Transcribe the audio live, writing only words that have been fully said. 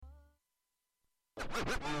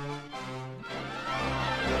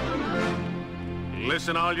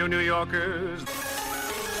Listen, all you New Yorkers.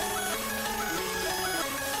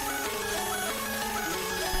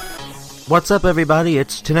 What's up, everybody?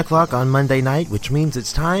 It's 10 o'clock on Monday night, which means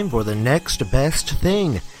it's time for the next best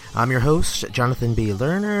thing. I'm your host, Jonathan B.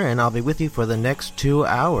 Lerner, and I'll be with you for the next 2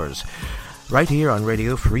 hours, right here on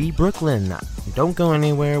Radio Free Brooklyn. Don't go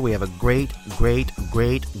anywhere. We have a great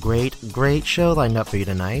show lined up for you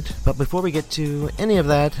tonight. But before we get to any of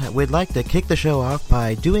that, we'd like to kick the show off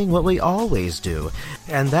by doing what we always do,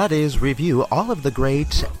 and that is review all of the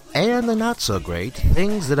great and the not so great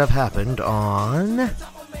things that have happened on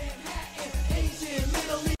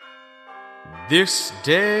This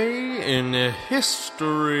Day in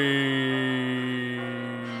History.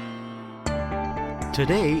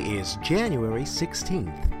 Today is January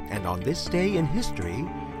 16th, and on this day in history,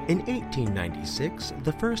 in 1896,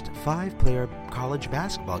 the first 5-player college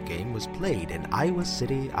basketball game was played in Iowa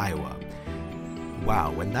City, Iowa.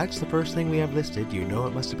 Wow, when that's the first thing we have listed, you know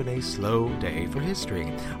it must have been a slow day for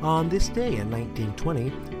history. On this day in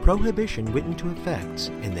 1920, Prohibition went into effect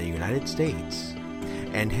in the United States.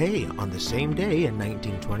 And hey, on the same day in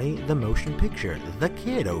 1920, the motion picture The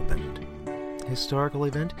Kid opened. Historical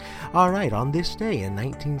event? Alright, on this day in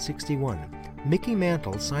 1961, Mickey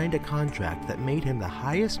Mantle signed a contract that made him the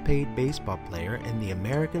highest paid baseball player in the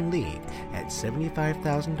American League at $75,000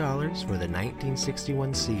 for the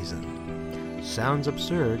 1961 season. Sounds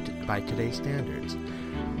absurd by today's standards.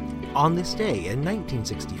 On this day in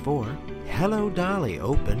 1964, Hello Dolly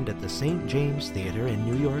opened at the St. James Theater in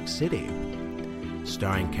New York City,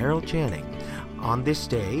 starring Carol Channing. On this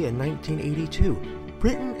day in 1982,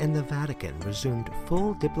 Britain and the Vatican resumed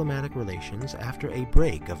full diplomatic relations after a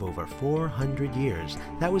break of over 400 years.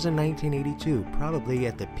 That was in 1982, probably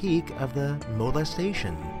at the peak of the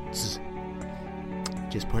molestations.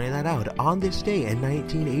 Just pointing that out. On this day in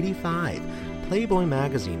 1985, Playboy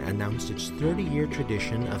magazine announced its 30-year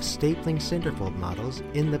tradition of stapling centerfold models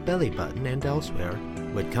in the belly button and elsewhere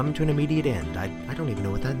would come to an immediate end. I don't even know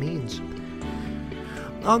what that means.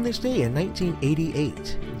 On this day in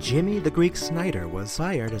 1988, Jimmy the Greek Snyder was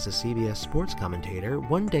fired as a CBS sports commentator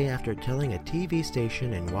one day after telling a TV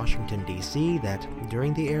station in Washington, D.C. that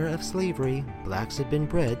during the era of slavery, blacks had been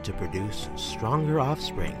bred to produce stronger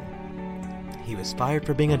offspring. He was fired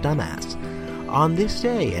for being a dumbass. On this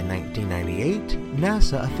day in 1998,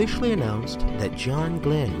 NASA officially announced that John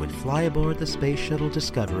Glenn would fly aboard the Space Shuttle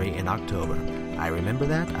Discovery in October. I remember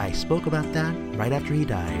that. I spoke about that right after he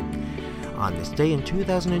died. On this day in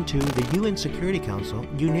 2002, the UN Security Council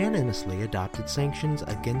unanimously adopted sanctions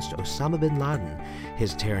against Osama bin Laden,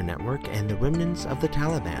 his terror network, and the remnants of the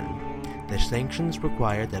Taliban. The sanctions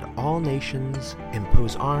required that all nations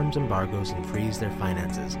impose arms embargoes and freeze their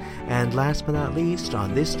finances. And last but not least,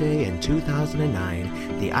 on this day in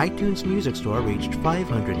 2009, the iTunes Music Store reached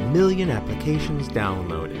 500 million applications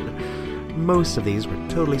downloaded. Most of these were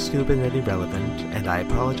totally stupid and irrelevant, and I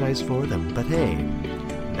apologize for them, but hey,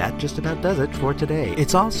 that just about does it for today.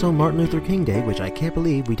 It's also Martin Luther King Day, which I can't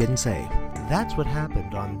believe we didn't say. That's what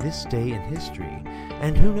happened on this day in history.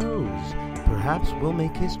 And who knows, perhaps we'll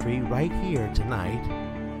make history right here tonight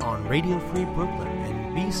on Radio Free Brooklyn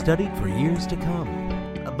and be studied for years to come.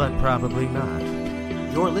 But probably not.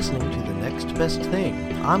 You're listening to The Next Best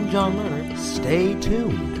Thing. I'm John Lerner. Stay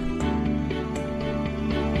tuned.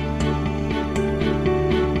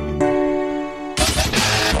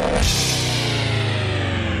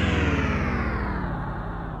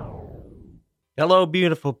 Hello,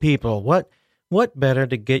 beautiful people. What better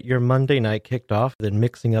to get your Monday night kicked off than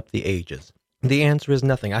mixing up the ages? The answer is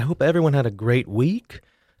nothing. I hope everyone had a great week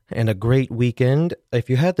and a great weekend. If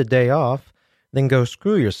you had the day off, then go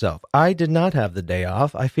screw yourself. I did not have the day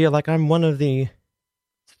off. I feel like I'm one of the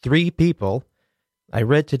 3 people. I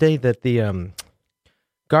read today that the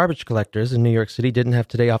garbage collectors in New York City didn't have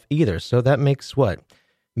today off either. So that makes what?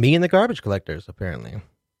 Me and the garbage collectors, apparently.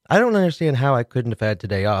 I don't understand how I couldn't have had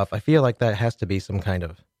today off. I feel like that has to be some kind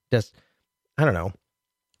of just, I don't know,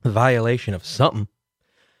 violation of something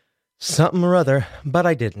or other, but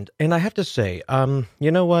I didn't. And I have to say,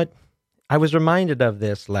 you know what? I was reminded of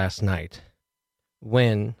this last night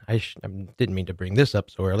when I didn't mean to bring this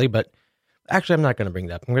up so early, but actually I'm not going to bring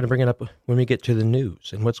that up. I'm going to bring it up when we get to the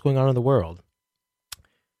news and what's going on in the world.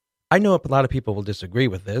 I know a lot of people will disagree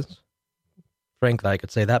with this. Frankly, I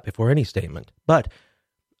could say that before any statement, but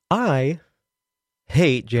I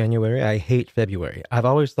hate January. I hate February. I've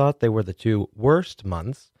always thought they were the 2 worst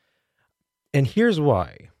months. And here's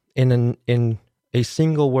why. In a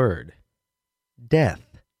single word.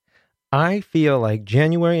 Death. I feel like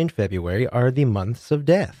January and February are the months of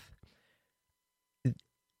death.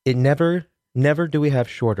 It never never do we have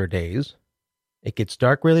shorter days. It gets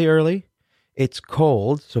dark really early. It's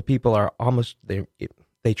cold, so people are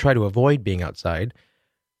they try to avoid being outside.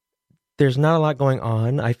 There's not a lot going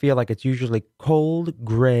on. I feel like it's usually cold,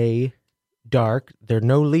 gray, dark. There are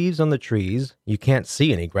no leaves on the trees. You can't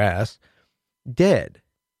see any grass. Dead.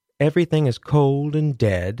 Everything is cold and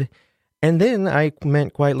dead. And then I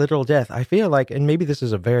meant quite literal death. I feel like, and maybe this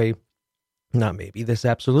is this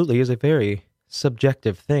absolutely is a very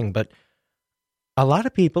subjective thing, but a lot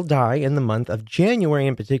of people die in the month of January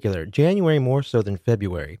in particular. January more so than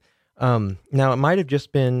February. Now, it might have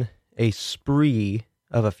just been a spree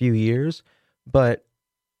of a few years, but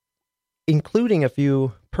including a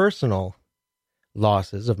few personal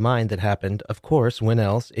losses of mine that happened, of course, when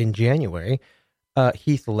else, in January.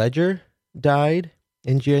 Heath Ledger died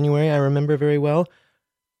in January, I remember very well.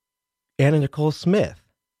 Anna Nicole Smith,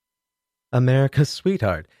 America's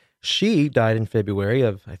sweetheart. She died in February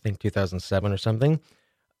of, I think, 2007 or something.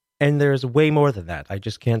 And there's way more than that. I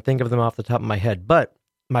just can't think of them off the top of my head. But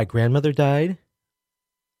my grandmother died.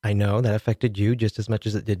 I know that affected you just as much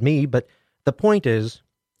as it did me. But the point is,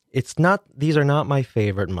 these are not my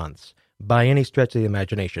favorite months by any stretch of the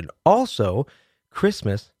imagination. Also,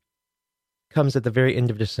 Christmas comes at the very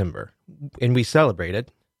end of December, and we celebrate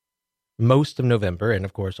it most of November and,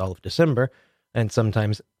 of course, all of December, and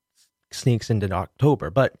sometimes sneaks into October.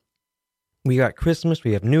 But we got Christmas,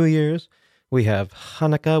 we have New Year's, we have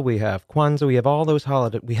Hanukkah, we have Kwanzaa, we have all those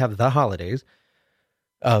holidays. We have the holidays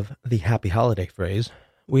of the happy holiday phrase.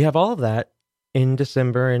 We have all of that in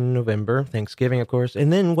December and November, Thanksgiving, of course.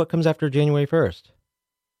 And then what comes after January 1st?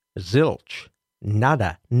 Zilch.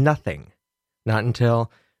 Nada. Nothing. Not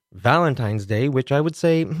until Valentine's Day, which I would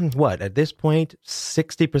say, at this point,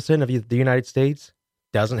 60% of the United States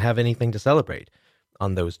doesn't have anything to celebrate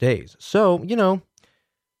on those days. So,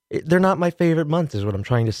 they're not my favorite months is what I'm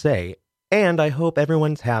trying to say. And I hope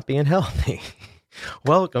everyone's happy and healthy.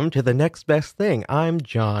 Welcome to The Next Best Thing. I'm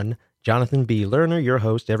Jonathan B. Lerner, your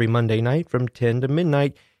host every Monday night from 10 to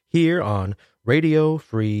midnight here on Radio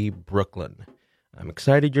Free Brooklyn. I'm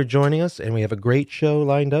excited you're joining us, and we have a great show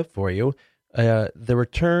lined up for you. The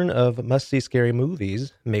return of must-see scary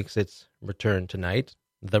movies makes its return tonight.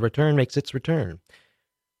 The return makes its return.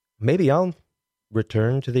 Maybe I'll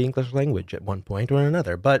return to the English language at one point or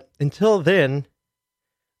another. But until then,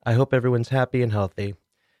 I hope everyone's happy and healthy,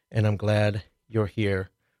 and I'm glad you're here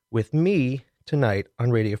with me tonight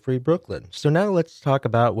on Radio Free Brooklyn. So now let's talk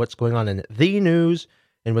about what's going on in the news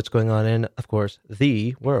and what's going on in, of course,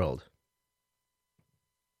 the world.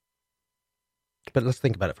 But let's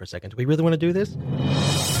think about it for a second. Do we really want to do this?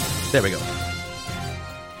 There we go.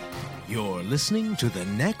 You're listening to The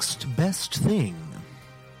Next Best Thing.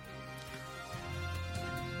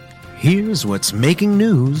 Here's what's making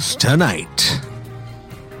news tonight.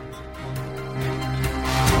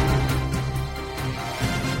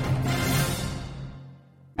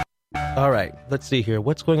 All right, let's see here.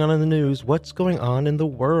 What's going on in the news? What's going on in the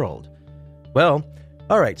world? Well,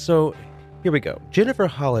 all right, so here we go. Jennifer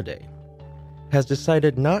Holliday has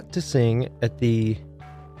decided not to sing at the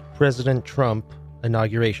President Trump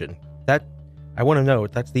inauguration. That, I want to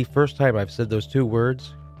note, that's the first time I've said those two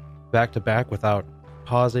words back to back without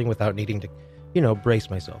pausing, without needing to, brace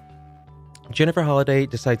myself. Jennifer Holliday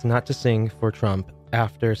decides not to sing for Trump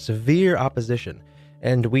after severe opposition.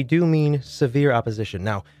 And we do mean severe opposition.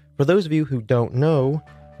 Now, for those of you who don't know,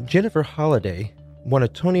 Jennifer Holliday won a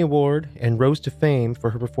Tony Award and rose to fame for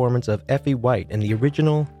her performance of Effie White in the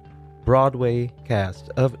original Broadway cast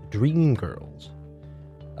of Dreamgirls.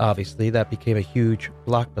 Obviously, that became a huge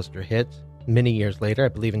blockbuster hit many years later, I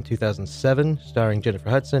believe in 2007, starring Jennifer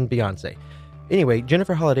Hudson, Beyonce. Anyway,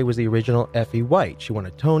 Jennifer Holliday was the original Effie White. She won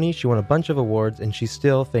a Tony, she won a bunch of awards, and she's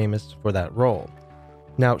still famous for that role.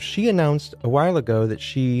 Now, she announced a while ago that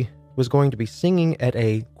she was going to be singing at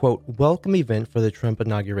a, quote, welcome event for the Trump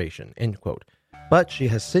inauguration, end quote. But she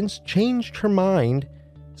has since changed her mind,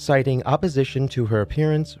 citing opposition to her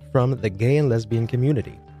appearance from the gay and lesbian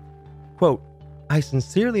community. Quote, I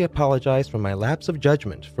sincerely apologize for my lapse of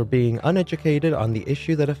judgment for being uneducated on the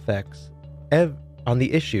issues that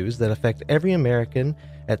affect every American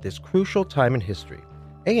at this crucial time in history,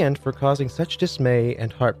 and for causing such dismay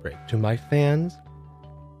and heartbreak to my fans,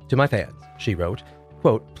 she wrote.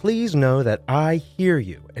 Quote, please know that I hear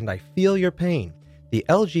you and I feel your pain. The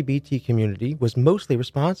LGBT community was mostly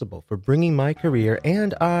responsible for bringing my career,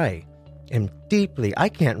 and I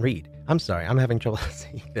can't read. I'm sorry, I'm having trouble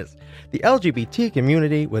seeing this. The LGBT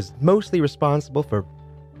community was mostly responsible for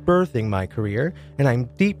birthing my career, and I'm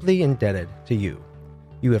deeply indebted to you.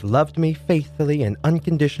 You have loved me faithfully and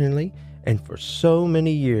unconditionally, and for so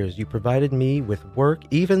many years you provided me with work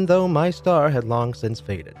even though my star had long since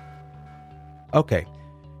faded. Okay,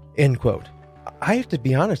 end quote. I have to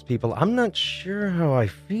be honest, people, I'm not sure how I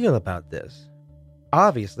feel about this.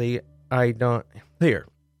 Obviously, I don't... Here,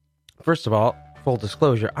 first of all, full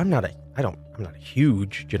disclosure, I'm not a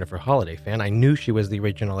huge Jennifer Holliday fan. I knew she was the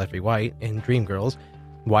original Effie White in Dreamgirls.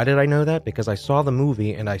 Why did I know that? Because I saw the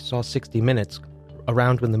movie and I saw 60 Minutes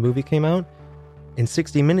around when the movie came out. And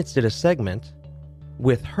 60 Minutes did a segment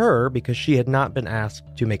with her because she had not been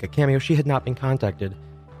asked to make a cameo. She had not been contacted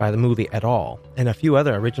by the movie at all. And a few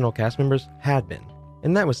other original cast members had been.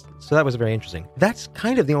 And that was very interesting. That's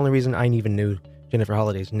kind of the only reason I even knew Jennifer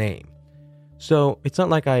Holliday's name. So it's not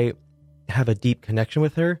like I have a deep connection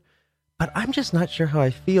with her, but I'm just not sure how I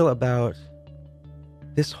feel about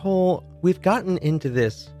this whole... We've gotten into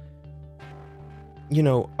this,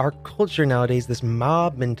 our culture nowadays, this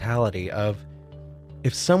mob mentality of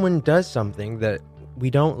if someone does something that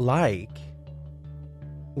we don't like,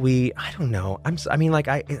 I don't know.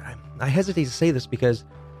 I hesitate to say this because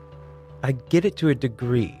I get it to a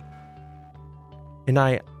degree. And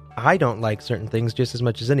I don't like certain things just as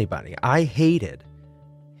much as anybody. I hated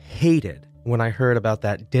when I heard about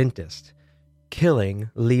that dentist killing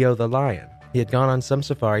Leo the lion. He had gone on some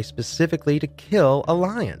safari specifically to kill a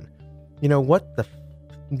lion. Get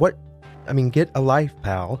a life,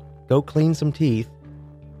 pal. Go clean some teeth.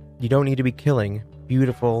 You don't need to be killing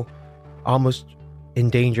beautiful, almost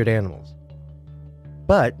endangered animals.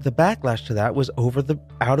 But the backlash to that was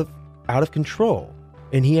out of control.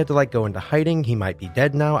 And he had to go into hiding. He might be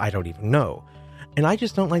dead now. I don't even know. And I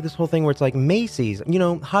just don't like this whole thing where it's like Macy's,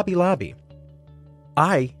 Hobby Lobby.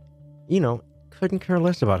 I couldn't care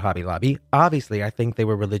less about Hobby Lobby. Obviously, I think they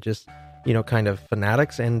were religious, kind of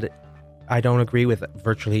fanatics, and I don't agree with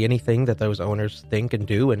virtually anything that those owners think and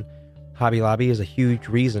do, and Hobby Lobby is a huge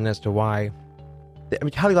reason as to why...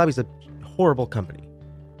 Hobby Lobby is a horrible company.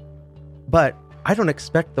 But I don't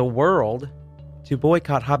expect the world to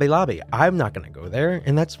boycott Hobby Lobby. I'm not going to go there,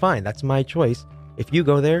 and that's fine. That's my choice. If you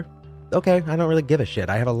go there, okay, I don't really give a shit.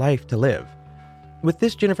 I have a life to live. With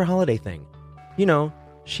this Jennifer Holliday thing,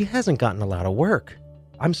 she hasn't gotten a lot of work.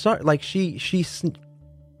 I'm sorry,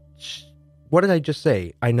 what did I just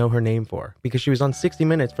say I know her name for? Because she was on 60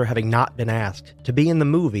 Minutes for having not been asked to be in the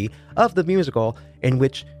movie of the musical in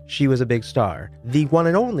which she was a big star. The one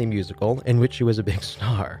and only musical in which she was a big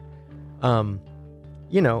star.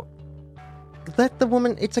 Let the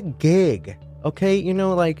woman, it's a gig, okay?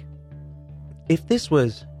 If this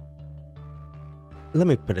was, let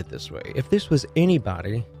me put it this way. If this was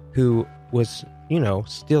anybody who was,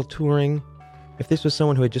 still touring, if this was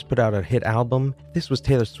someone who had just put out a hit album, if this was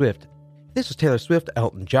Taylor Swift,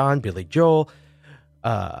 Elton John, Billy Joel,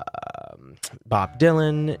 Bob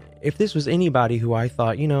Dylan, if this was anybody who I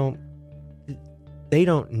thought, they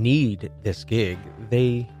don't need this gig,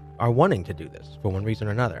 they are wanting to do this for one reason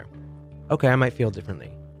or another, okay, I might feel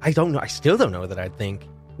differently. I don't know. I still don't know that I'd think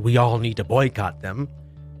we all need to boycott them.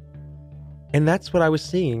 And that's what I was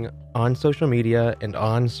seeing on social media and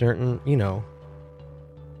on certain,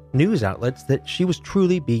 news outlets, that she was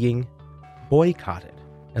truly being boycotted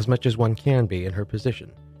as much as one can be in her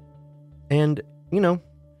position. And,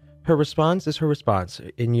 her response is her response.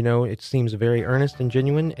 And, it seems very earnest and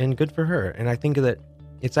genuine and good for her. And I think that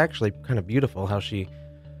it's actually kind of beautiful how she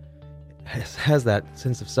has that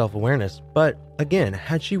sense of self-awareness. But again,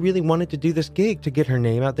 had she really wanted to do this gig to get her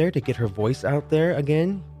name out there, to get her voice out there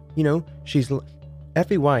again, she's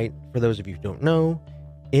Effie White, for those of you who don't know,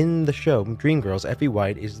 in the show Dreamgirls, Effie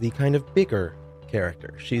White is the kind of bigger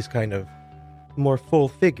character. She's kind of more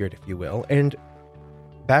full-figured, if you will. And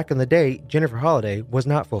back in the day, Jennifer Holliday was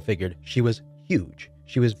not full-figured. She was huge.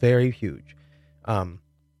 She was very huge.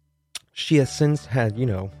 She has since had,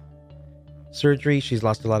 surgery. She's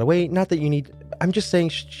lost a lot of weight. Not that you need... I'm just saying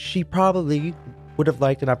she probably would have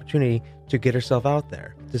liked an opportunity to get herself out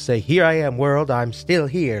there. To say, here I am, world. I'm still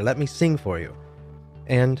here. Let me sing for you.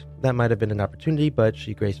 And that might have been an opportunity, but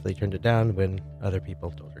she gracefully turned it down when other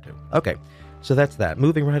people told her to. Okay, so that's that.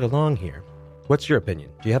 Moving right along here. What's your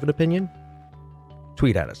opinion? Do you have an opinion?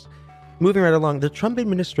 Tweet at us. Moving right along, the Trump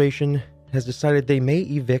administration has decided they may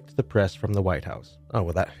evict the press from the White House. Oh,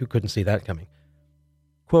 well, who couldn't see that coming?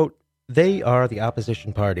 Quote, they are the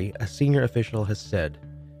opposition party, a senior official has said.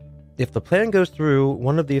 If the plan goes through,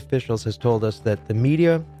 one of the officials has told us that the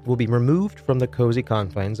media will be removed from the cozy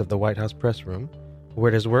confines of the White House press room, where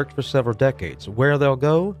it has worked for several decades. Where they'll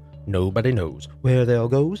go, nobody knows. Where they'll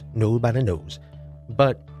go, nobody knows.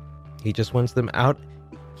 But he just wants them out.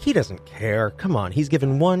 He doesn't care. Come on, he's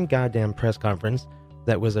given one goddamn press conference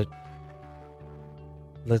that was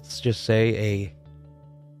let's just say, a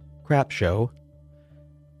crap show.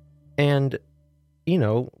 And, you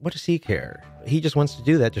know, what does he care? He just wants to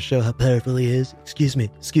do that to show how powerful he is. Excuse me.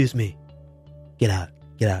 Get out.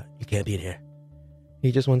 You can't be in here.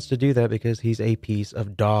 He just wants to do that because he's a piece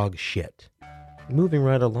of dog shit. Moving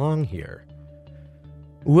right along here.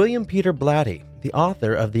 William Peter Blatty, the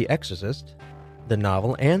author of The Exorcist, the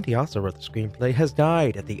novel, and he also wrote the screenplay, has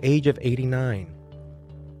died at the age of 89.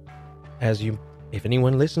 If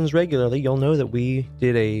anyone listens regularly, you'll know that we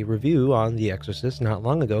did a review on The Exorcist not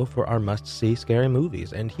long ago for our must-see scary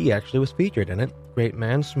movies, and he actually was featured in it. Great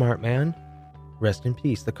man, smart man. Rest in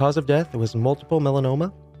peace. The cause of death was multiple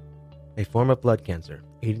myeloma, a form of blood cancer.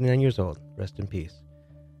 89 years old. Rest in peace.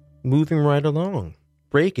 Moving right along.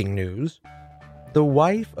 Breaking news. The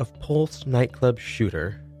wife of Pulse nightclub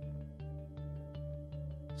shooter,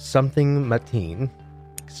 something Mateen,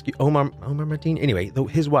 Omar Mateen, anyway,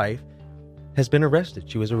 his wife has been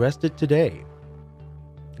arrested. She was arrested today.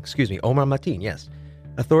 Omar Mateen, yes.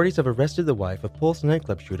 Authorities have arrested the wife of Pulse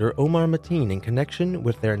nightclub shooter Omar Mateen in connection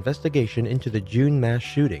with their investigation into the June mass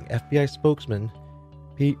shooting, FBI spokesman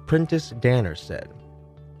Prentice Danner said.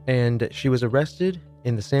 And she was arrested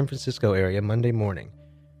in the San Francisco area Monday morning.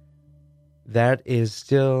 That is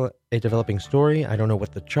still a developing story. I don't know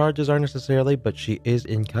what the charges are necessarily, but she is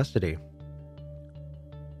in custody.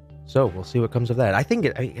 So we'll see what comes of that. I'm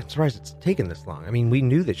surprised it's taken this long. I mean, we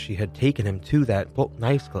knew that she had taken him to that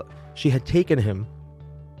nightclub. She had taken him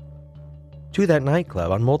to that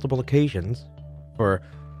nightclub on multiple occasions for,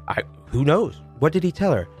 who knows? What did he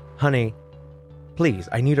tell her? Honey, please,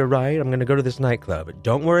 I need a ride. I'm going to go to this nightclub.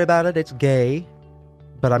 Don't worry about it. It's gay,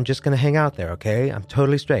 but I'm just going to hang out there, okay? I'm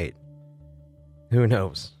totally straight. Who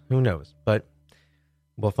knows? But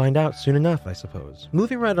we'll find out soon enough, I suppose.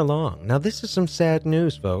 Moving right along. Now, this is some sad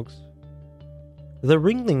news, folks. The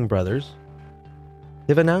Ringling Brothers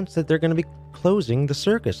have announced that they're going to be closing the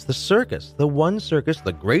circus. The one circus,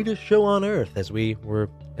 the greatest show on earth, as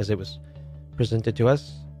it was presented to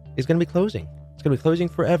us, is going to be closing. It's going to be closing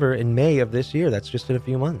forever in May of this year. That's just in a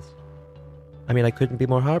few months. I mean, I couldn't be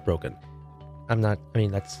more heartbroken.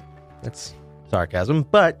 That's sarcasm,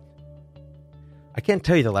 but I can't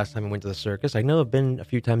tell you the last time I went to the circus. I know I've been a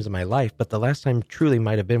few times in my life, but the last time truly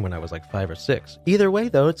might have been when I was like 5 or 6. Either way,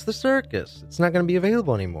 though, it's the circus. It's not going to be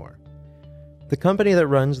available anymore. The company that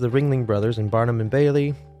runs the Ringling Brothers and Barnum and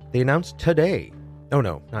Bailey, they announced today,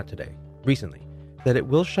 recently, that it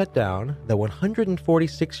will shut down the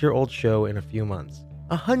 146-year-old show in a few months.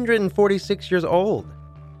 146 years old!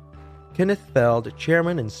 Kenneth Feld,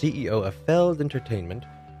 chairman and CEO of Feld Entertainment,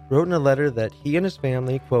 wrote in a letter that he and his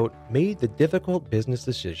family, quote, made the difficult business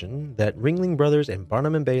decision that Ringling Brothers and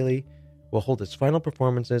Barnum and Bailey will hold its final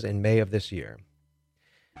performances in May of this year.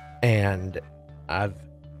 And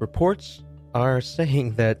reports are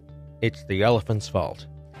saying that it's the elephant's fault.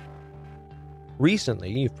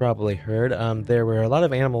 Recently, you've probably heard, there were a lot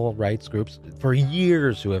of animal rights groups for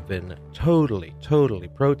years who have been totally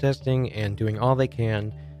protesting and doing all they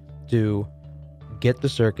can to get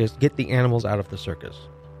the animals out of the circus.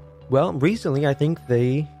 Well, recently, I think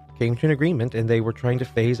they came to an agreement and they were trying to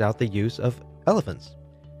phase out the use of elephants.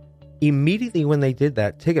 Immediately when they did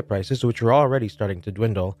that, ticket prices, which were already starting to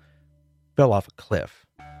dwindle, fell off a cliff,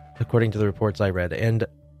 according to the reports I read. And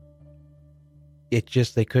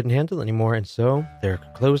they couldn't handle it anymore. And so they're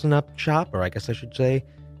closing up shop, or I guess I should say,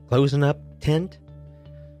 closing up tent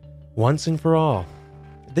once and for all.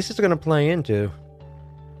 This is going to play into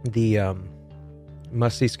the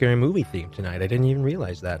must-see scary movie theme tonight. I didn't even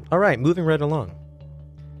realize that. All right, moving right along.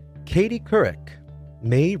 Katie Couric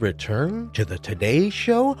may return to the Today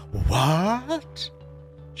Show? What?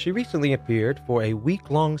 She recently appeared for a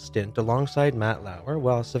week-long stint alongside Matt Lauer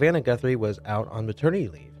while Savannah Guthrie was out on maternity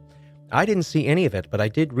leave. I didn't see any of it, but I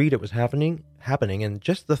did read it was happening, and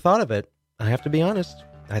just the thought of it, I have to be honest,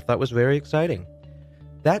 I thought was very exciting.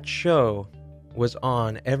 That show was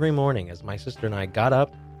on every morning as my sister and I got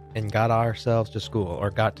up and got ourselves to school, or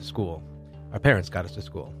got to school. Our parents got us to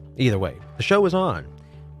school. Either way, the show was on.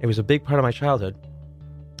 It was a big part of my childhood.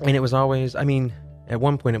 And it was always, at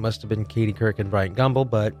one point it must have been Katie Couric and Bryant Gumbel,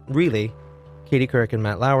 but really, Katie Couric and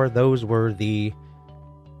Matt Lauer, those were the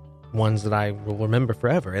ones that I will remember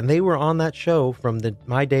forever. And they were on that show from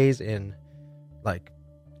my days in,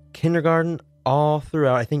 kindergarten all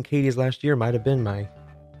throughout. I think Katie's last year might have been my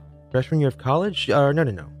freshman year of college.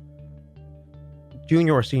 No.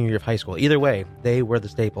 Junior or senior year of high school. Either way, they were the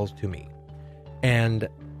staples to me. And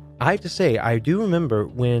I have to say, I do remember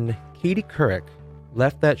when Katie Couric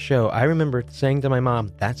left that show, I remember saying to my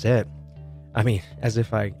mom, that's it. As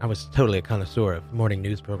if I was totally a connoisseur of morning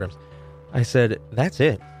news programs. I said, that's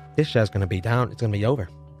it. This show's going to be down. It's going to be over.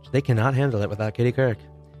 They cannot handle it without Katie Couric.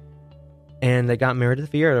 And they got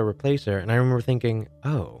Meredith Vieira to replace her. And I remember thinking,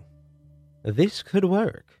 oh, this could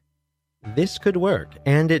work. This could work.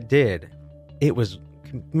 And it did. It was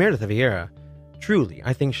Meredith Vieira. Truly,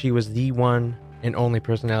 I think she was the one and only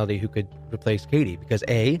personality who could replace Katie. Because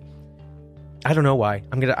A, I don't know why.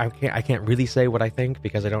 I can't really say what I think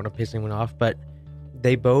because I don't want to piss anyone off. But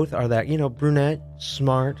they both are that, brunette,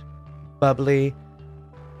 smart, bubbly,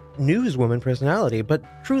 newswoman personality, but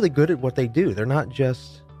truly good at what they do. They're not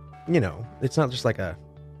just, it's not just like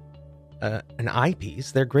an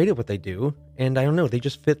eyepiece. They're great at what they do. And I don't know, they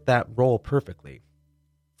just fit that role perfectly.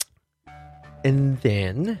 And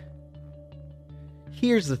then,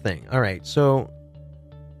 here's the thing. All right, so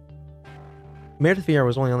Meredith Vieira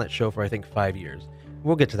was only on that show for, I think, 5 years.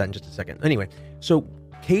 We'll get to that in just a second. Anyway, so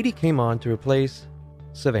Katie came on to replace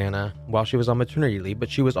Savannah while she was on maternity leave, but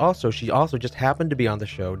she also just happened to be on the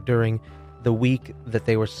show during the week that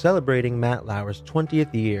they were celebrating Matt Lauer's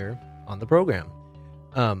 20th year on the program.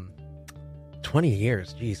 20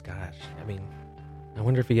 years, geez, gosh. I mean, I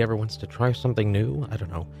wonder if he ever wants to try something new. I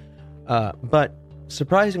don't know. But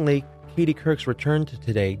surprisingly, Katie Couric's return to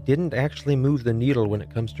today didn't actually move the needle when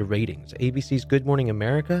it comes to ratings. ABC's Good Morning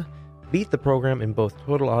America beat the program in both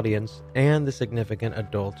total audience and the significant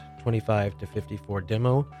adult 25 to 54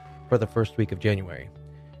 demo for the first week of January.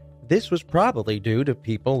 This was probably due to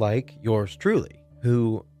people like yours truly,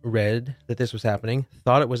 who read that this was happening,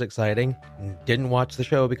 thought it was exciting, didn't watch the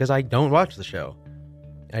show because I don't watch the show.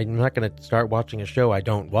 I'm not going to start watching a show I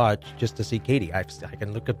don't watch just to see Katie. I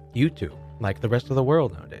can look at YouTube like the rest of the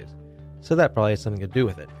world nowadays. So that probably has something to do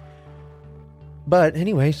with it. But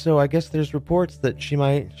anyway, so I guess there's reports that she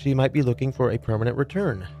might be looking for a permanent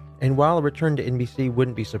return. And while a return to NBC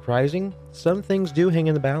wouldn't be surprising, some things do hang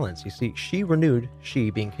in the balance. You see, she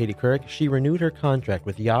being Katie Couric, she renewed her contract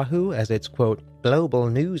with Yahoo as its, quote, global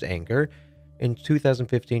news anchor in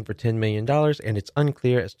 2015 for $10 million, and it's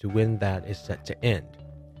unclear as to when that is set to end.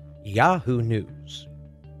 Yahoo News.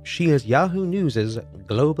 She is Yahoo News'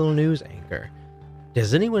 global news anchor.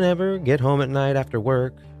 Does anyone ever get home at night after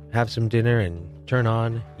work, have some dinner, and turn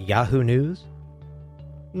on Yahoo News?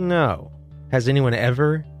 No. Has anyone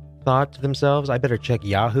ever thought to themselves, I better check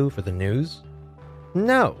Yahoo for the news?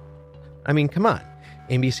 No. I mean, come on.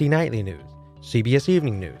 NBC Nightly News, CBS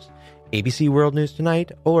Evening News, ABC World News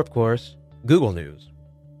Tonight, or, of course, Google News.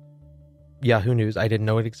 Yahoo News, I didn't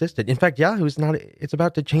know it existed. In fact, Yahoo's it's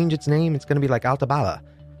about to change its name. It's going to be like Alibaba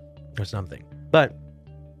or something. But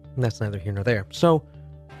that's neither here nor there. So,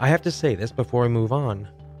 I have to say this before I move on.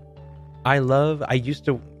 I used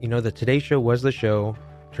to, the Today Show was the show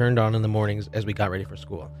turned on in the mornings as we got ready for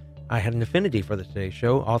school. I had an affinity for the Today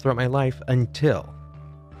Show all throughout my life until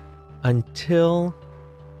Meredith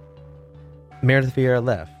Vieira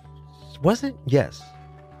left. Was it? Yes.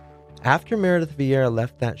 After Meredith Vieira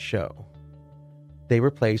left that show, they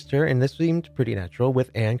replaced her, and this seemed pretty natural,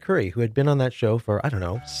 with Ann Curry, who had been on that show for,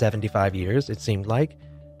 75 years, it seemed like.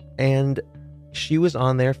 And she was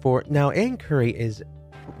on there now, Ann Curry is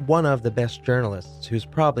one of the best journalists who's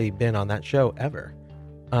probably been on that show ever.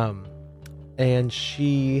 And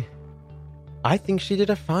I think she did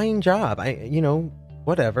a fine job.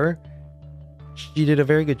 Whatever. She did a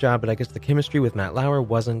very good job, but I guess the chemistry with Matt Lauer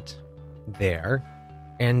wasn't there.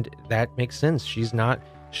 And that makes sense. She's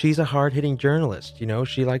a hard-hitting journalist.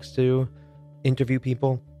 She likes to interview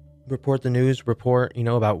people, report the news,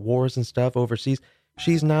 about wars and stuff overseas.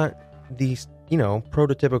 She's not the,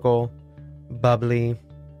 prototypical bubbly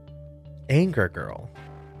anchor girl.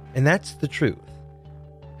 And that's the truth.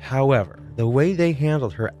 However, the way they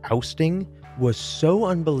handled her ousting was so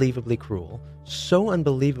unbelievably cruel, so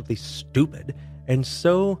unbelievably stupid, and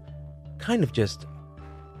so kind of just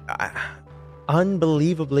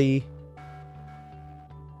unbelievably,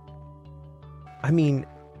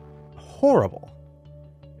 horrible.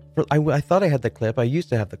 I thought I had the clip. I used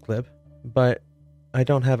to have the clip, but I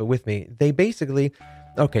don't have it with me. They basically,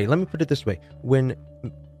 okay, let me put it this way. When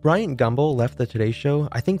Bryant Gumbel left the Today Show,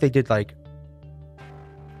 I think they did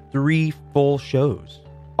 3 full shows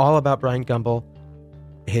all about Bryant Gumbel,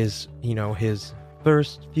 his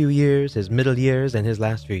first few years, his middle years, and his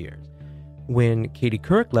last few years. When Katie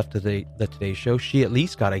Couric left the Today Show, she at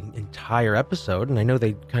least got an entire episode, and I know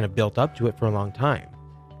they kind of built up to it for a long time.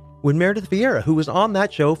 When Meredith Vieira, who was on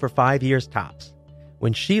that show for 5 years tops,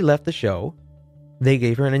 when she left the show, they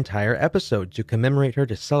gave her an entire episode to commemorate her,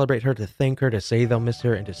 to celebrate her, to thank her, to say they'll miss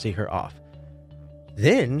her, and to see her off.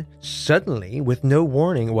 Then, suddenly, with no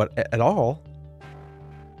warning at all,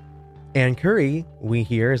 Ann Curry, we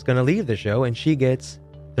hear, is going to leave the show, and she gets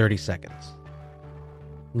 30 seconds.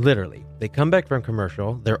 Literally. They come back from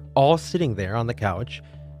commercial. They're all sitting there on the couch.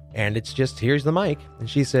 And it's just, here's the mic. And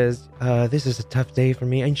she says, this is a tough day for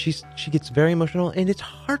me. And she gets very emotional, and it's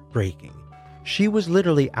heartbreaking. She was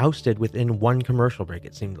literally ousted within one commercial break,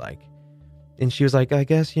 it seemed like. And she was like, I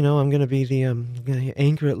guess, I'm going to be the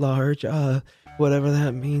anchor at large, whatever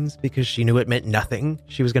that means, because she knew it meant nothing.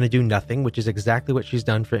 She was going to do nothing, which is exactly what she's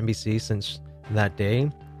done for NBC since that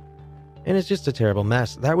day. And it's just a terrible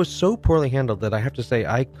mess. That was so poorly handled that I have to say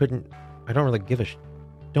I don't really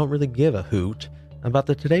give a hoot about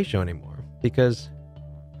the Today Show anymore, because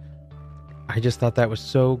I just thought that was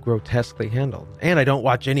so grotesquely handled. And I don't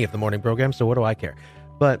watch any of the morning programs, so what do I care?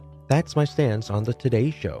 But that's my stance on the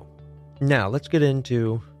Today Show. Now, let's get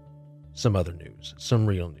into some other news, some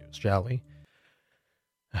real news, shall we?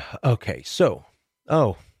 Okay, so,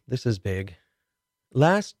 this is big.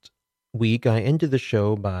 Last week, I ended the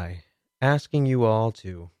show by asking you all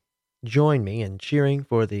to join me in cheering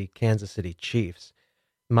for the Kansas City Chiefs,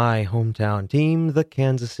 my hometown team, the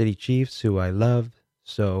Kansas City Chiefs, who I love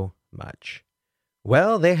so much.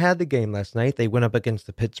 Well, they had the game last night. They went up against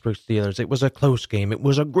the Pittsburgh Steelers. It was a close game. It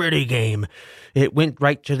was a gritty game. It went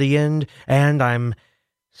right to the end, and I'm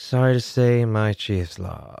sorry to say my Chiefs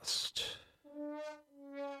lost.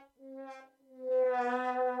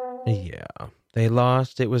 Yeah, they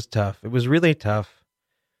lost. It was tough. It was really tough.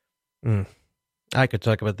 I could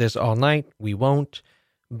talk about this all night. We won't.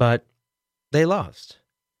 But they lost.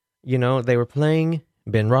 They were playing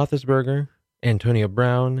Ben Roethlisberger, Antonio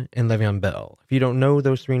Brown, and Le'Veon Bell. If you don't know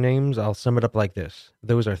those three names, I'll sum it up like this.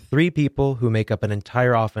 Those are three people who make up an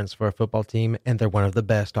entire offense for a football team, and they're one of the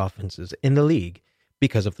best offenses in the league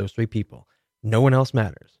because of those three people. No one else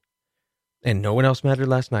matters. And no one else mattered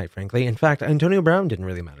last night, frankly. In fact, Antonio Brown didn't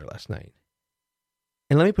really matter last night.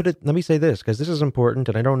 And let me say this, because this is important,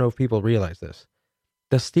 and I don't know if people realize this.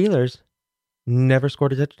 The Steelers never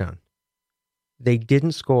scored a touchdown. They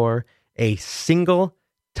didn't score a single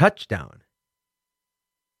touchdown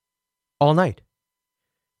all night.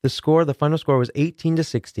 The final score was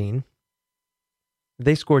 18-16.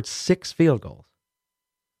 They scored 6 field goals.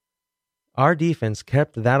 Our defense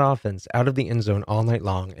kept that offense out of the end zone all night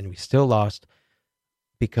long, and we still lost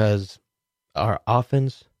because our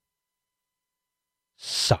offense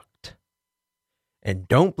sucked. And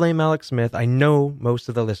don't blame Alex Smith. I know most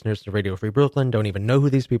of the listeners to Radio Free Brooklyn don't even know who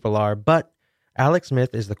these people are, but Alex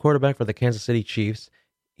Smith is the quarterback for the Kansas City Chiefs.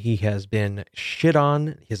 He has been shit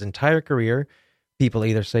on his entire career. People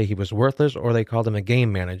either say he was worthless or they called him a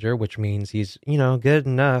game manager, which means he's, good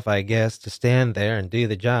enough, I guess, to stand there and do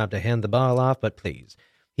the job to hand the ball off, but please,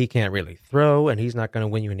 he can't really throw and he's not going to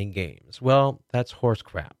win you any games. Well, that's horse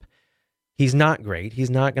crap. He's not great. He's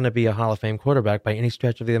not going to be a Hall of Fame quarterback by any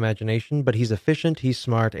stretch of the imagination, but he's efficient, he's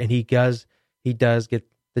smart, and he does get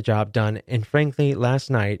the job done. And frankly, last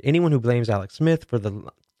night, anyone who blames Alex Smith for the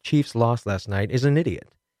Chiefs' loss last night is an idiot.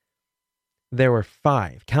 There were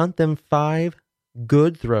 5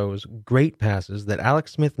 good throws, great passes that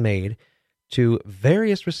Alex Smith made to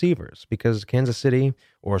various receivers because Kansas City,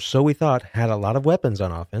 or so we thought, had a lot of weapons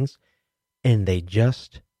on offense, and they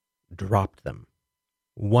just dropped them.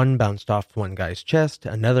 One bounced off one guy's chest,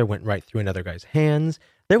 another went right through another guy's hands.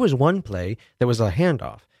 There was one play that was a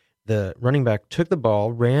handoff. The running back took the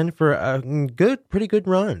ball, ran for a pretty good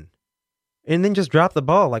run, and then just dropped the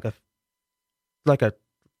ball like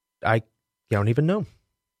I don't even know.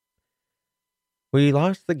 We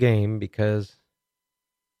lost the game because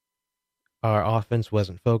our offense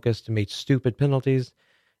wasn't focused, made stupid penalties,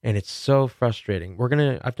 and it's so frustrating.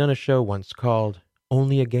 I've done a show once called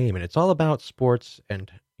Only a Game, and it's all about sports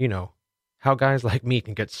and, how guys like me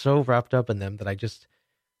can get so wrapped up in them that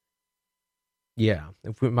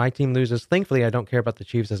if my team loses, thankfully I don't care about the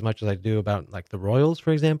Chiefs as much as I do about like the Royals,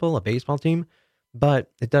 for example, a baseball team,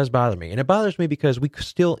 but it does bother me. And it bothers me because we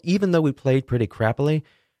still, even though we played pretty crappily,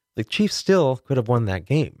 the Chiefs still could have won that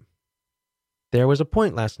game. There was a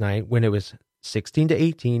point last night when it was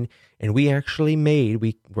 16-18, and we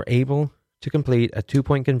were able to complete a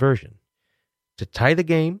 2-point conversion to tie the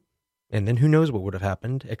game, and then who knows what would have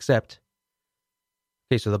happened, except,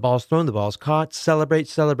 so the ball's thrown, the ball's caught, celebrate,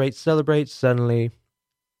 suddenly,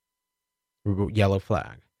 yellow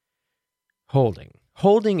flag. Holding.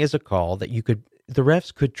 Holding is a call that the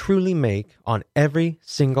refs could truly make on every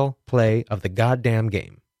single play of the goddamn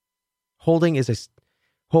game. Holding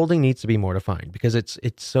needs to be more defined because it's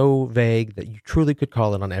so vague that you truly could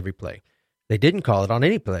call it on every play. They didn't call it on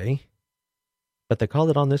any play, but they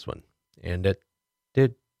called it on this one. And it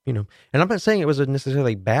did, and I'm not saying it was a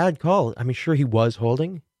necessarily bad call. I mean, sure, he was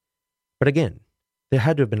holding. But again, there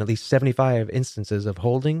had to have been at least 75 instances of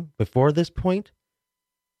holding before this point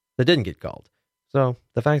that didn't get called. So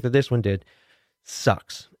the fact that this one did,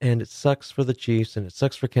 sucks. And it sucks for the Chiefs, and it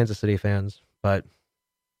sucks for Kansas City fans. But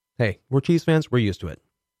hey, we're Chiefs fans. We're used to it.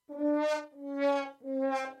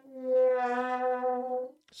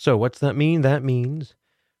 So what's that mean? That means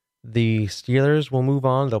the Steelers will move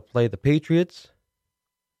on. They'll play the Patriots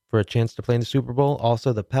for a chance to play in the Super Bowl.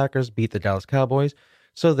 Also, the Packers beat the Dallas Cowboys,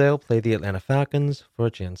 so they'll play the Atlanta Falcons for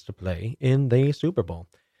a chance to play in the Super Bowl.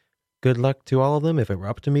 Good luck to all of them. If it were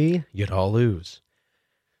up to me, you'd all lose.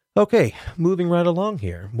 Okay, moving right along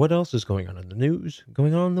here. What else is going on in the news?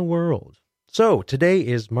 Going on in the world? So, today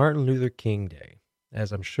is Martin Luther King Day.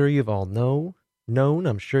 As I'm sure you've all known,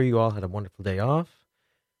 I'm sure you all had a wonderful day off.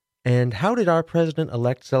 And how did our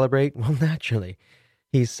president-elect celebrate? Well, naturally,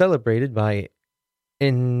 he celebrated by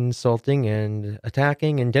insulting and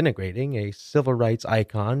attacking and denigrating a civil rights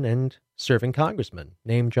icon and serving congressman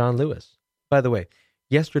named John Lewis. By the way,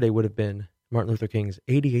 yesterday would have been Martin Luther King's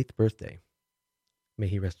 88th birthday. May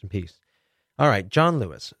he rest in peace. All right, John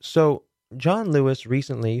Lewis. So John Lewis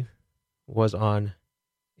recently was on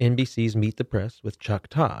NBC's Meet the Press with Chuck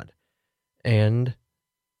Todd. And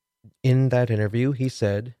in that interview, he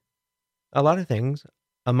said a lot of things.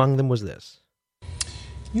 Among them was this.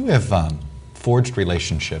 You have forged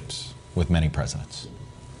relationships with many presidents.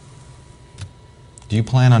 Do you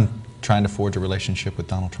plan on trying to forge a relationship with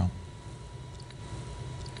Donald Trump?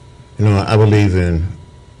 You know, I believe in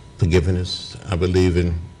forgiveness. I believe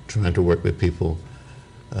in trying to work with people.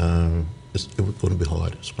 It's going to be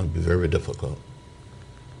hard. It's going to be very difficult.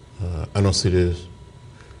 I don't see this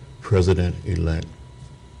president-elect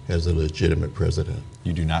as a legitimate president.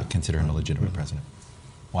 You do not consider him a legitimate president.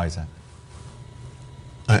 Why is that?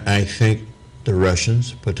 I think the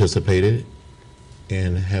Russians participated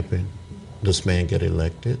in helping this man get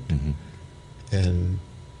elected, and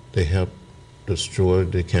they helped destroy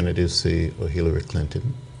the candidacy of Hillary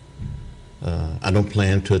Clinton. I don't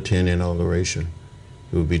plan to attend the inauguration.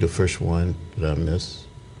 It will be the first one that I miss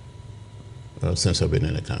since I've been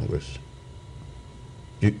in the Congress.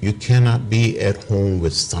 You cannot be at home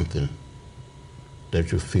with something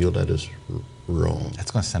that you feel that is wrong.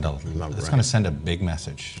 That's going to send a big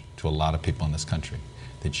message to a lot of people in this country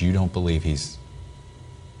that you don't believe he's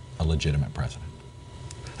a legitimate president.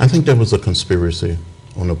 I think there was a conspiracy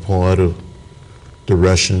on the part of the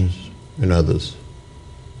Russians and others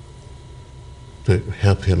to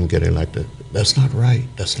help him get elected. That's not right.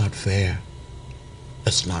 That's not fair.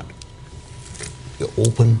 That's not the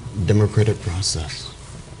open democratic process.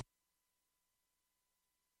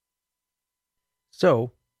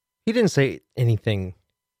 So, he didn't say anything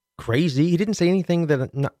crazy. He didn't say anything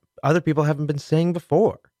that other people haven't been saying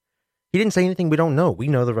before. He didn't say anything we don't know. We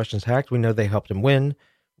know the Russians hacked. We know they helped him win.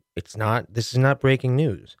 This is not breaking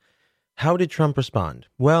news. How did Trump respond?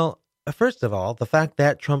 Well, first of all, the fact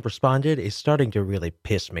that Trump responded is starting to really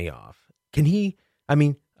piss me off.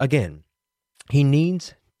 Again, he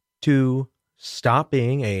needs to stop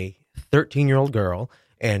being a 13-year-old girl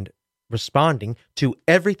and responding to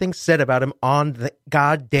everything said about him on the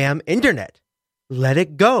goddamn internet. Let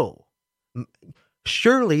it go.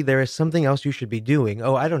 Surely there is something else you should be doing.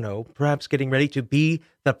 Oh, I don't know, perhaps getting ready to be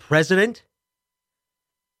the president?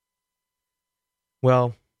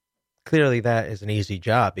 Well, clearly that is an easy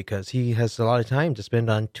job because he has a lot of time to spend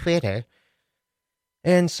on Twitter.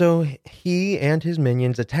 And so he and his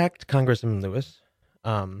minions attacked Congressman Lewis.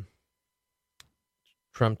 Trump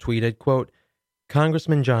tweeted, quote,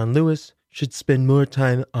 Congressman John Lewis should spend more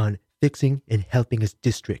time on fixing and helping his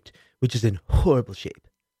district, which is in horrible shape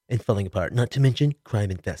and falling apart, not to mention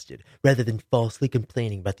crime infested, rather than falsely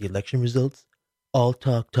complaining about the election results. All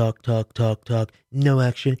talk, no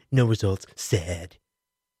action, no results, sad.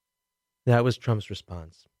 That was Trump's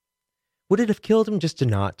response. Would it have killed him just to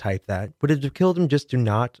not type that? Would it have killed him just to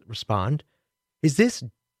not respond? Is this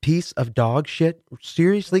piece of dog shit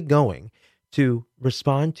seriously going to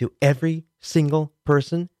respond to every single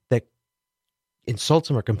person that insults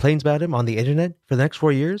him or complains about him on the internet for the next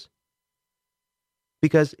 4 years?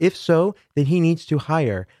 Because if so, then he needs to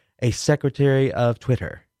hire a secretary of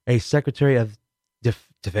Twitter, a secretary of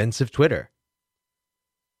defensive Twitter.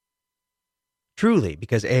 Truly,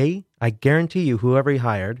 because I guarantee you whoever he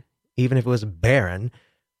hired, even if it was Barron,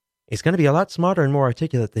 is going to be a lot smarter and more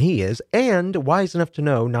articulate than he is, and wise enough to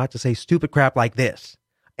know not to say stupid crap like this.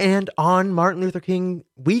 And on Martin Luther King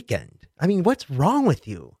weekend. I mean, what's wrong with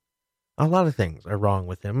you? A lot of things are wrong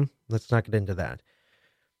with him. Let's not get into that.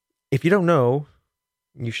 If you don't know,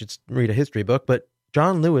 you should read a history book, but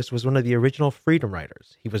John Lewis was one of the original freedom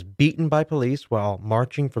riders. He was beaten by police while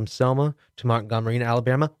marching from Selma to Montgomery in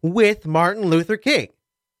Alabama with Martin Luther King.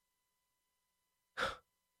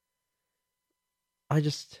 I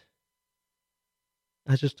just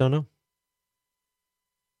don't know.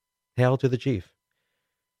 Hail to the chief.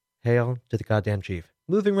 Hail to the goddamn chief.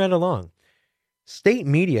 Moving right along. State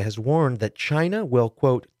media has warned that China will,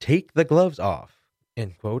 quote, take the gloves off,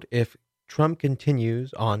 end quote, if Trump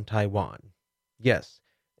continues on Taiwan. Yes,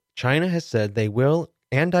 China has said they will,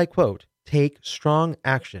 and I quote, take strong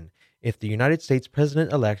action if the United States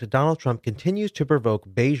President-elect Donald Trump continues to provoke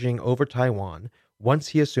Beijing over Taiwan once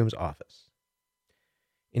he assumes office.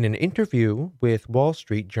 In an interview with the Wall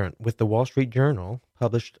Street Journal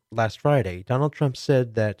published last Friday, Donald Trump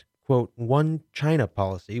said that, quote, one China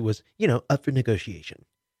policy was, up for negotiation.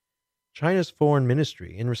 China's foreign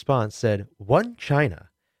ministry, in response, said one China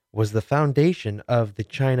was the foundation of the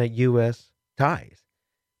China-U.S. ties.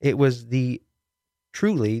 It was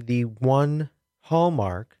truly the one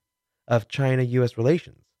hallmark of China-U.S.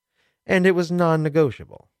 relations, and it was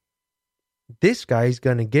non-negotiable. This guy's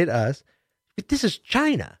going to get us. This is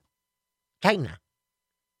China. China.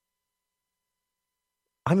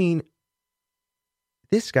 I mean,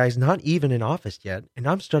 this guy's not even in office yet, and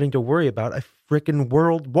I'm starting to worry about a frickin'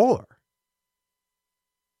 world war.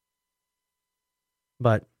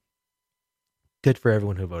 But good for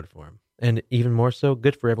everyone who voted for him. And even more so,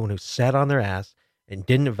 good for everyone who sat on their ass and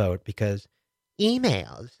didn't vote because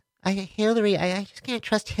emails. Hillary, I just can't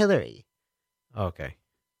trust Hillary. Okay.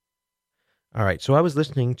 All right, so I was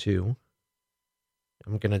listening to,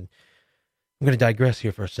 I'm gonna digress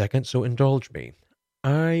here for a second, so indulge me.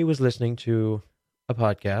 I was listening to a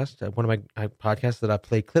podcast, one of my podcasts that I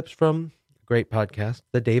play clips from, great podcast,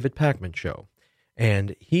 The David Pakman Show.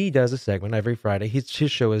 And he does a segment every Friday. His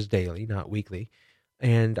show is daily, not weekly.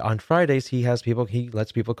 And on Fridays, he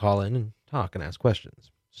lets people call in and talk and ask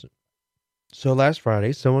questions. So last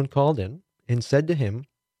Friday, someone called in and said to him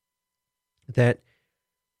that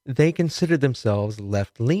they considered themselves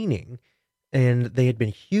left-leaning and they had been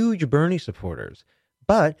huge Bernie supporters.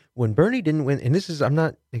 But when Bernie didn't win, and I'm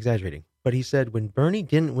not exaggerating, but he said when Bernie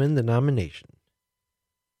didn't win the nomination,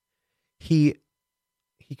 he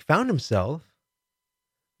found himself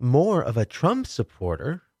more of a Trump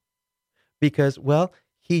supporter because, well,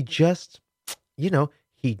 he just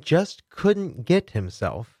couldn't get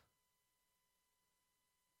himself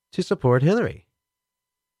to support Hillary.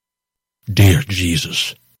 Dear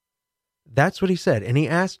Jesus. That's what he said. And he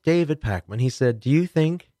asked David Pakman, he said, do you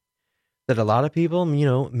think that a lot of people,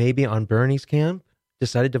 maybe on Bernie's camp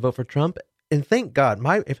decided to vote for Trump? And thank God,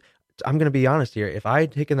 if I'm going to be honest here, if I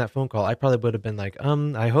had taken that phone call, I probably would have been like,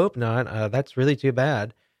 I hope not. That's really too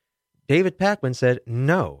bad. David Pakman said,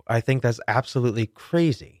 no, I think that's absolutely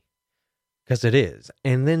crazy. Because it is.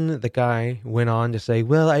 And then the guy went on to say,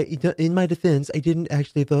 well, in my defense, I didn't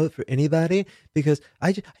actually vote for anybody because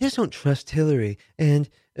I just don't trust Hillary. And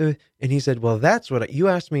he said, well, that's what you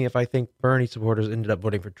asked me if I think Bernie supporters ended up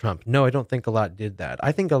voting for Trump. No, I don't think a lot did that.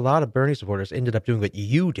 I think a lot of Bernie supporters ended up doing what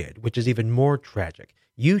you did, which is even more tragic.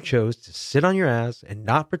 You chose to sit on your ass and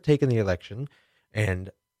not partake in the election. And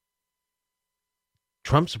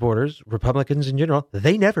Trump supporters, Republicans in general,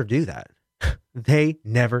 they never do that. They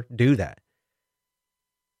never do that.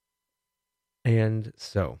 And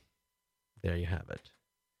so, there you have it.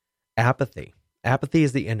 Apathy. Apathy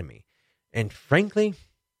is the enemy. And frankly,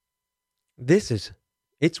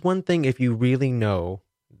 it's one thing if you really know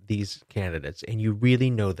these candidates and you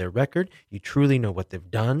really know their record, you truly know what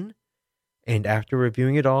they've done, and after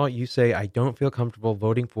reviewing it all, you say, I don't feel comfortable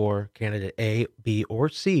voting for candidate A, B, or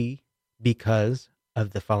C because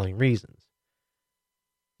of the following reasons.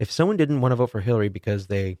 If someone didn't want to vote for Hillary because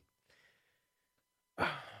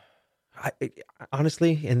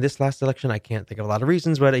honestly, in this last election, I can't think of a lot of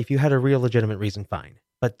reasons, but if you had a real legitimate reason, fine.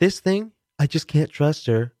 But this thing, I just can't trust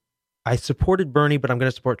her. I supported Bernie, but I'm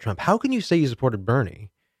going to support Trump. How can you say you supported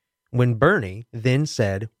Bernie when Bernie then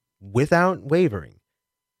said, without wavering,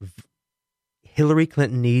 Hillary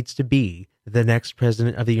Clinton needs to be the next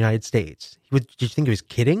president of the United States? Did you think he was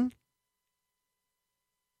kidding?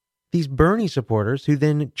 These Bernie supporters who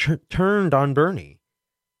then turned on Bernie,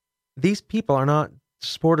 these people are not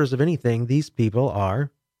supporters of anything. These people are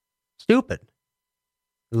stupid,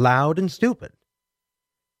 loud and stupid.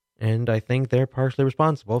 And I think they're partially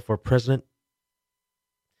responsible for President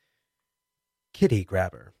Kitty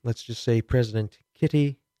Grabber. Let's just say President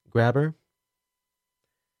Kitty Grabber.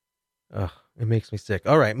 Ugh, it makes me sick.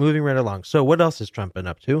 All right, moving right along. So what else is Trump been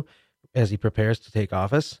up to as he prepares to take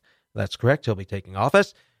office? That's correct. He'll be taking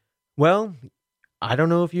office. Well, I don't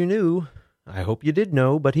know if you knew. I hope you did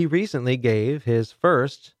know, but he recently gave his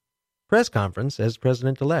first press conference as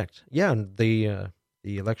president-elect. Yeah, the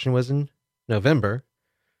election was in November.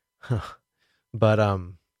 But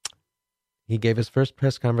he gave his first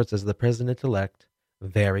press conference as the president-elect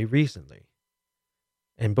very recently.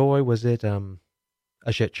 And boy, was it a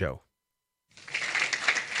shit show.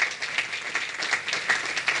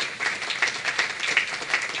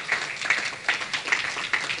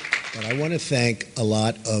 But I want to thank a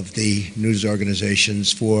lot of the news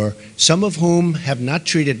organizations, for some of whom have not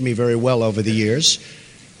treated me very well over the years,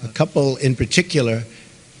 a couple in particular,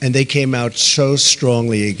 and they came out so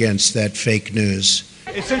strongly against that fake news.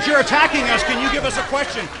 Since you're attacking us, can you give us a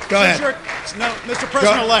question? Go ahead. No, Mr.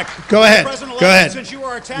 President-elect. Go ahead. Go ahead. Since you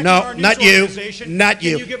are attacking no, our news not you. organization, Not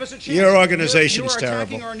you. Can you give us a chance? Your organization's you are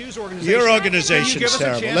terrible. Our news organization. Your organization's Can you give us a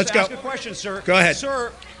terrible. chance Let's to go. Ask a question, sir. Go ahead.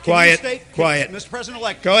 Sir, Quiet. Quiet. Mr.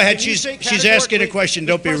 President-elect. Go ahead. Can you She's state asking a question.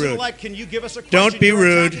 Don't be rude. President-elect, can you give us a question? Don't be You're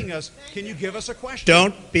rude. attacking us. Can you give us a question?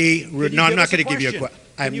 Don't be rude. Can you No, I'm give not us a going to give you a question?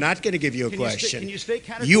 question. I'm not going to give you a question. Can you state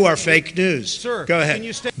You are categorically- fake news. Sir, go ahead. can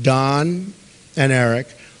you state- Don and Eric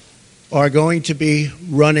are going to be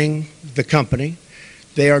running the company.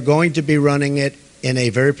 They are going to be running it in a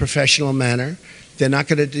very professional manner. They're not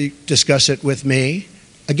going to discuss it with me.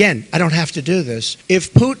 Again, I don't have to do this.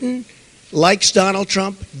 If Putin likes Donald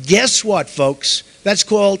Trump, guess what, folks? That's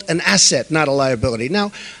called an asset, not a liability.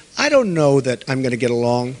 Now, I don't know that I'm going to get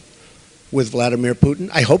along with Vladimir Putin.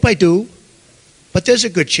 I hope I do, but there's a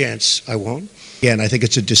good chance I won't. Again, I think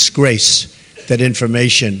it's a disgrace that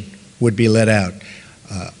information would be let out.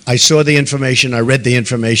 I saw the information, I read the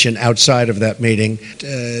information outside of that meeting.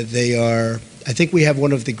 I think we have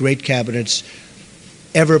one of the great cabinets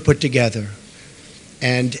ever put together.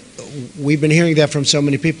 And we've been hearing that from so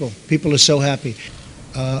many people. People are so happy.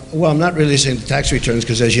 Well, I'm not releasing the tax returns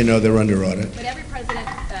because, as you know, they're under audit. But every president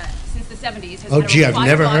since the 70s has Oh, had gee, a I've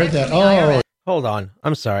never heard that. Oh. Hold on.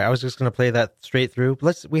 I'm sorry. I was just going to play that straight through.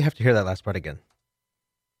 We have to hear that last part again.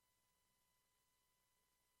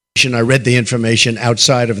 I read the information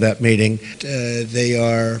outside of that meeting.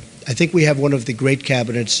 I think we have one of the great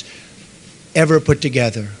cabinets ever put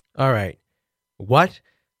together. All right. What?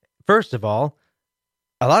 First of all,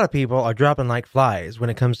 a lot of people are dropping like flies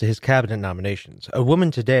when it comes to his cabinet nominations. A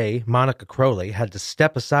woman today, Monica Crowley, had to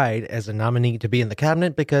step aside as a nominee to be in the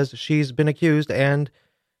cabinet because she's been accused and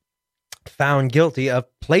found guilty of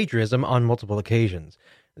plagiarism on multiple occasions.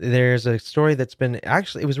 There's a story that's been,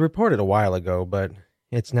 actually, it was reported a while ago, but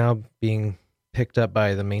it's now being picked up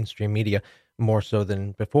by the mainstream media more so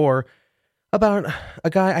than before, about a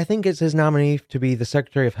guy, I think it's his nominee to be the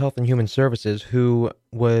Secretary of Health and Human Services, who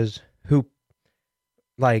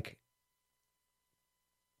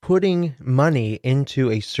putting money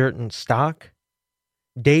into a certain stock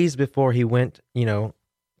days before he went, to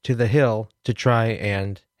the Hill to try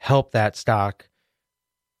and help that stock,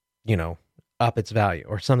 up its value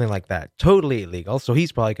or something like that. Totally illegal. So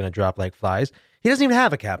he's probably going to drop like flies. He doesn't even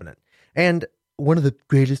have a cabinet. And one of the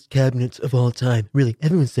greatest cabinets of all time. Really,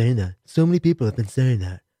 everyone's saying that. So many people have been saying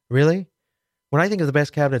that. Really? When I think of the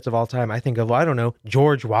best cabinets of all time, I think of,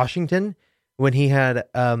 George Washington, when he had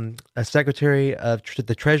a Secretary of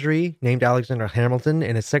the Treasury named Alexander Hamilton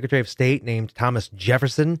and a Secretary of State named Thomas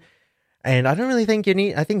Jefferson. And I don't really think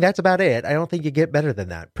I think that's about it. I don't think you get better than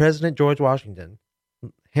that. President George Washington,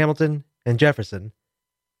 Hamilton, and Jefferson,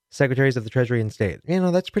 Secretaries of the Treasury and State.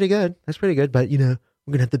 That's pretty good. That's pretty good. But, we're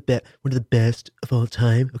going to have one of the best of all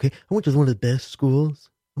time. Okay. I went to one of the best schools.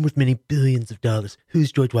 I'm worth many billions of dollars.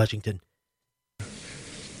 Who's George Washington?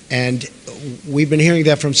 And we've been hearing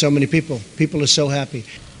that from so many people. People are so happy.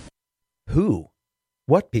 Who?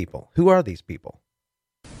 What people? Who are these people?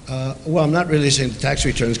 Well, I'm not releasing the tax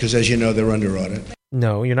returns because, as you know, they're under audit.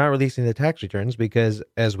 No, you're not releasing the tax returns because,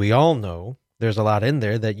 as we all know, there's a lot in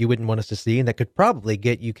there that you wouldn't want us to see and that could probably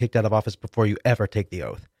get you kicked out of office before you ever take the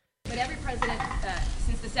oath. But every president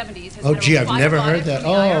since the 70s has Oh, had gee, a I've never heard that.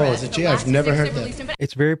 I've never heard that. that.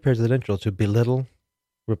 It's very presidential to belittle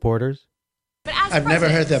reporters. But as I've never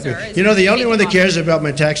heard that. sir, The only one that cares about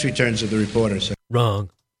my tax returns are the reporters. Wrong.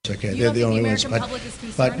 Okay, You they're don't the think only the ones. American public is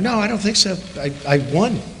concerned But no, about I don't think so. I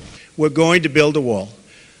won. We're going to build a wall.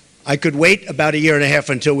 I could wait about a year and a half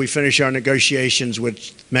until we finish our negotiations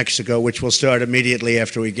with Mexico, which will start immediately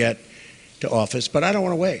after we get to office, but I don't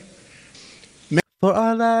want to wait. For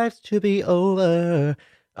our lives to be over.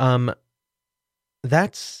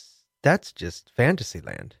 That's just fantasy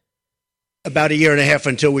land. About a year and a half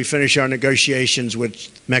until we finish our negotiations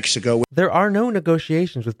with Mexico. There are no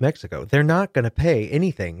negotiations with Mexico. They're not going to pay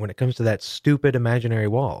anything when it comes to that stupid imaginary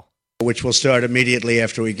wall. Which will start immediately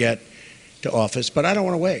after we get to office, but I don't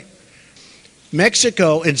want to wait.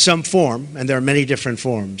 Mexico, in some form, and there are many different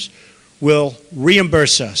forms, will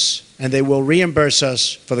reimburse us, and they will reimburse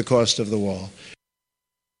us for the cost of the wall.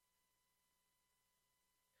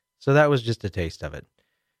 So that was just a taste of it.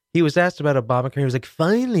 He was asked about Obamacare. He was like,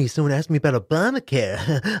 finally, someone asked me about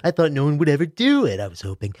Obamacare. I thought no one would ever do it, I was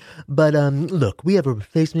hoping. But look, we have a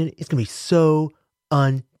replacement. It's going to be so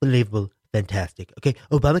unbelievable fantastic. Okay,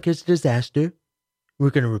 Obamacare's a disaster. We're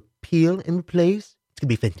going to repeal and replace. It's going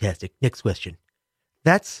to be fantastic. Next question.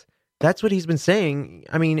 That's what he's been saying.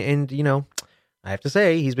 I mean, and, you know, I have to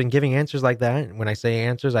say, he's been giving answers like that. When I say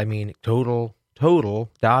answers, I mean total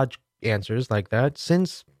dodge answers like that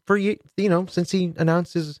since he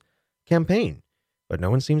announced his campaign. But no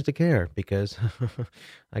one seems to care because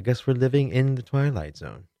I guess we're living in the Twilight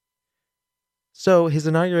Zone. So his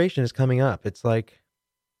inauguration is coming up. It's like,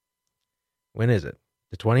 when is it?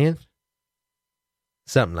 The 20th?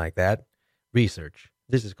 Something like that. Research.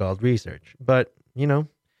 This is called research. But, you know,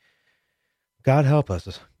 God help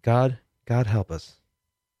us. God help us.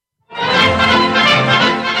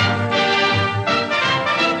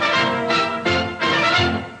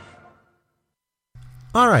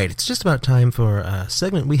 All right, it's just about time for a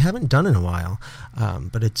segment we haven't done in a while,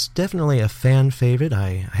 but it's definitely a fan favorite.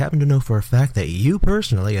 I happen to know for a fact that you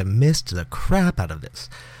personally have missed the crap out of this.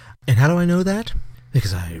 And how do I know that?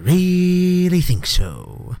 Because I really think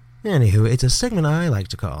so. Anywho, it's a segment I like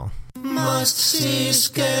to call Must-See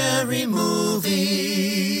Scary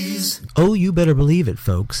Movies. Oh, you better believe it,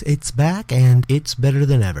 folks. It's back, and it's better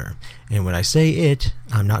than ever. And when I say it,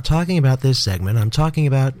 I'm not talking about this segment. I'm talking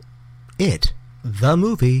about it. The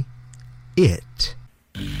movie, It.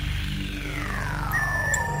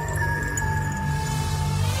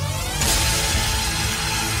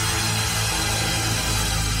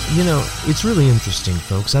 You know, it's really interesting,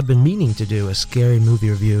 folks. I've been meaning to do a scary movie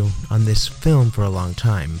review on this film for a long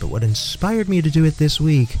time, but what inspired me to do it this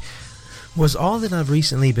week was all that I've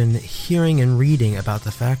recently been hearing and reading about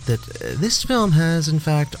the fact that this film has, in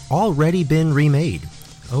fact, already been remade.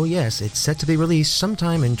 Oh yes, it's set to be released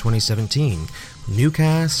sometime in 2017. New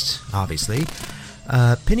cast, obviously.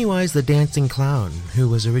 Pennywise the Dancing Clown, who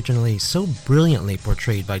was originally so brilliantly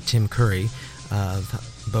portrayed by Tim Curry of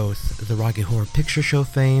both the Rocky Horror Picture Show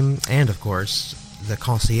fame and, of course, the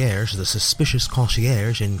concierge, the suspicious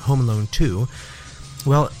concierge in Home Alone 2.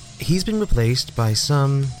 Well, he's been replaced by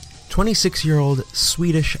some 26-year-old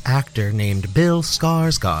Swedish actor named Bill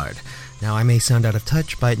Skarsgård. Now, I may sound out of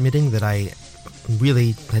touch by admitting that I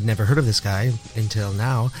really had never heard of this guy until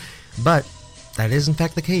now, but that is in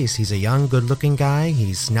fact the case. He's a young, good-looking guy.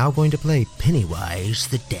 He's now going to play Pennywise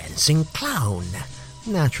the Dancing Clown.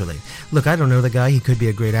 Naturally. Look, I don't know the guy. He could be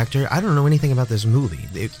a great actor. I don't know anything about this movie.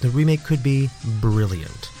 The remake could be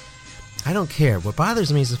brilliant. I don't care. What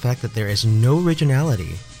bothers me is the fact that there is no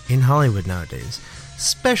originality in Hollywood nowadays,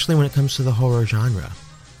 especially when it comes to the horror genre.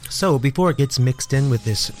 So, before it gets mixed in with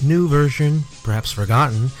this new version, perhaps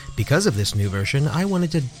forgotten because of this new version, I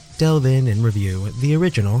wanted to delve in and review the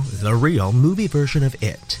original, the real movie version of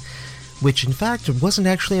It, which in fact wasn't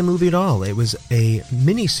actually a movie at all. It was a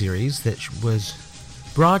miniseries that was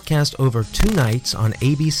broadcast over 2 nights on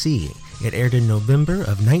ABC. It aired in November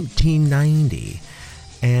of 1990.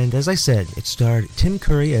 And as I said, it starred Tim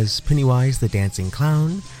Curry as Pennywise the Dancing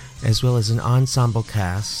Clown, as well as an ensemble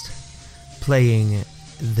cast playing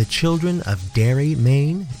the children of Derry,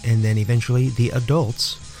 Maine, and then eventually the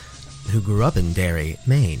adults who grew up in Derry,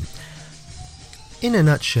 Maine. In a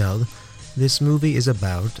nutshell, this movie is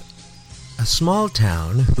about a small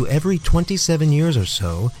town who every 27 years or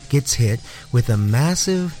so gets hit with a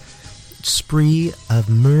massive spree of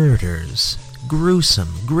murders.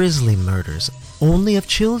 Gruesome, grisly murders. Only of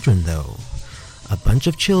children, though. A bunch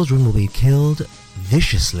of children will be killed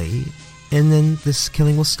viciously, and then this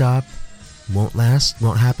killing will stop. Won't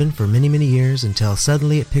happen for many, many years until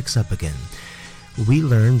suddenly it picks up again. We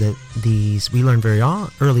learn very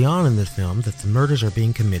early on in the film that the murders are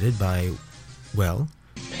being committed by, well,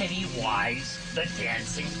 Pennywise the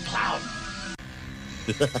Dancing Clown.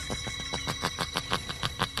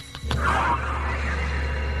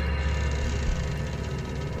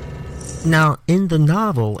 Now, in the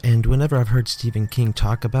novel, and whenever I've heard Stephen King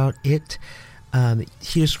talk about it,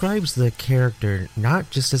 he describes the character not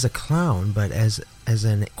just as a clown, but as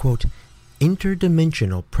an, quote,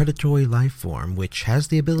 interdimensional predatory life form which has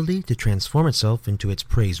the ability to transform itself into its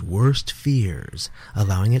prey's worst fears,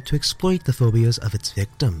 allowing it to exploit the phobias of its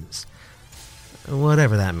victims.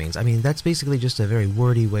 Whatever that means. I mean, that's basically just a very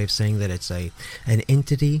wordy way of saying that it's an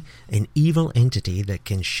entity, an evil entity that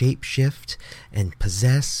can shapeshift and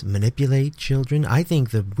possess, manipulate children. I think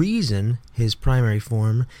the reason his primary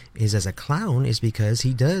form is as a clown is because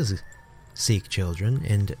he does seek children,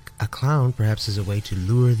 and a clown perhaps is a way to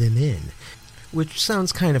lure them in. Which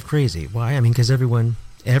sounds kind of crazy. Why? I mean, because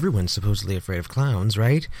everyone's supposedly afraid of clowns,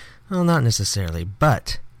 right? Well, not necessarily,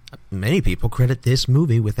 but many people credit this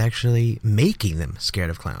movie with actually making them scared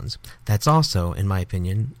of clowns. That's also, in my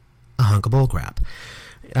opinion, a hunk of bullcrap.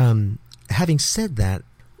 Having said that,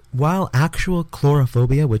 while actual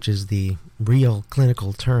chlorophobia, which is the real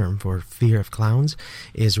clinical term for fear of clowns,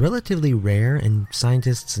 is relatively rare, and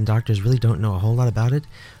scientists and doctors really don't know a whole lot about it.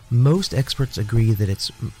 Most experts agree that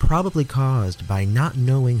it's probably caused by not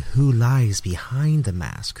knowing who lies behind the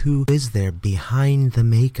mask, who is there behind the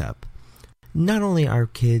makeup. Not only are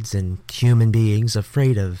kids and human beings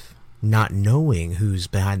afraid of not knowing who's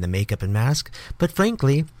behind the makeup and mask, but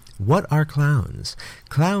frankly, what are clowns?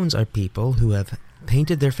 Clowns are people who have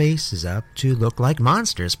painted their faces up to look like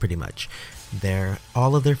monsters, pretty much.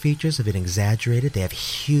 All of their features have been exaggerated. They have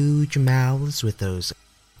huge mouths with those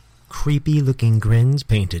creepy-looking grins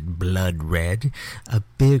painted blood red, a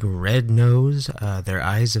big red nose. Their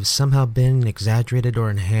eyes have somehow been exaggerated or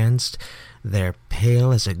enhanced. They're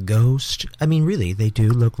pale as a ghost. I mean, really, they do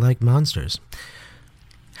look like monsters.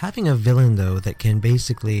 Having a villain, though, that can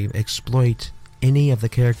basically exploit any of the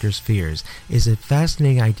character's fears is a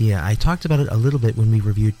fascinating idea. I talked about it a little bit when we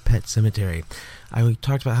reviewed Pet Sematary. I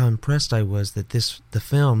talked about how impressed I was that the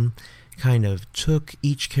film kind of took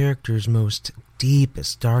each character's most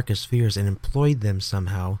deepest, darkest fears and employed them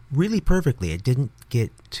somehow really perfectly. It didn't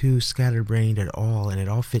get too scatterbrained at all, and it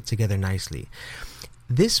all fit together nicely.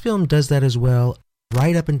 This film does that as well,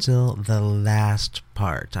 right up until the last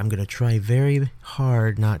part. I'm going to try very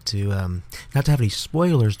hard not to have any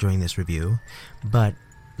spoilers during this review, but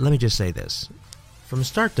let me just say this. From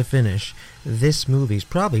start to finish, this movie's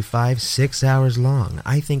probably 5-6 hours long.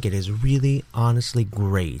 I think it is really, honestly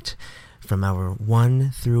great. From hour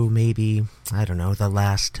 1 through maybe, I don't know, the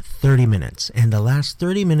last 30 minutes. And the last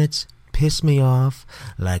 30 minutes piss me off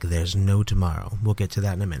like there's no tomorrow. We'll get to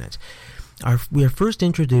that in a minute. We are first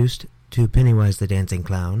introduced to Pennywise the Dancing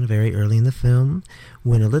Clown very early in the film,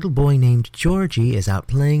 when a little boy named Georgie is out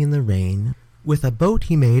playing in the rain with a boat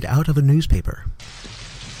he made out of a newspaper.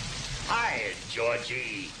 Hi,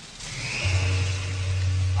 Georgie.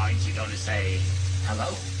 Aren't you going to say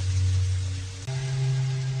hello?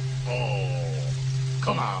 Oh,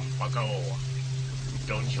 come on, bucko.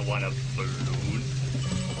 Don't you want a balloon?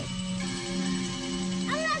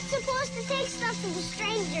 I'm not supposed to take stuff from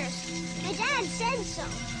strangers. My dad said so.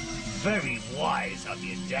 Very wise of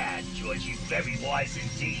your dad, Georgie. Very wise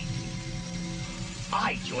indeed.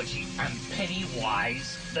 I, Georgie, am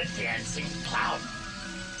Pennywise the Dancing Clown.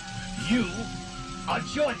 You are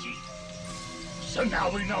Georgie. So now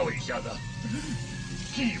we know each other.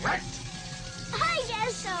 Correct? I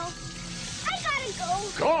guess so. I gotta go.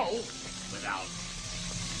 Go? Without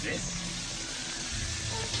this?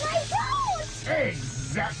 My boat!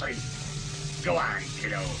 Exactly. Go on,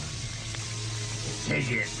 kiddo.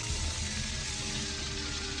 Take it.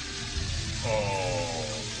 Oh.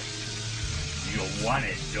 You want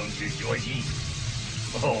it, don't you, Georgie?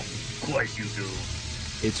 Oh, of course you do.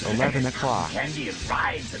 It's 11 o'clock. Candy and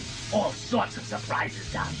rides and all sorts of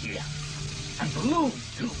surprises down here. And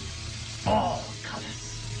balloons, too. All colors.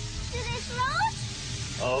 Do they float?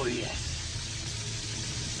 Oh, yes.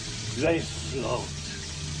 They float,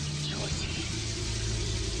 Georgie.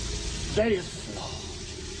 They float.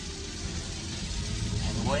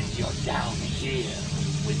 And when you're down here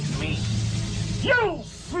with me, you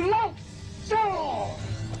float too!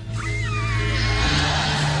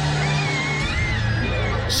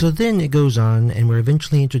 So then it goes on, and we're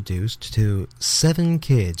eventually introduced to 7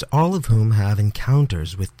 kids, all of whom have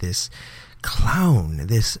encounters with this clown,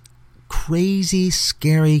 this crazy,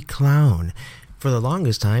 scary clown. For the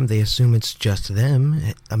longest time, they assume it's just them.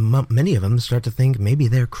 Many of them start to think maybe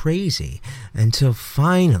they're crazy, until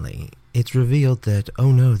finally it's revealed that,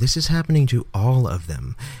 oh no, this is happening to all of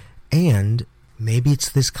them. And maybe it's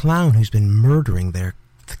this clown who's been murdering their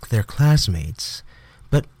classmates.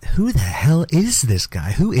 But who the hell is this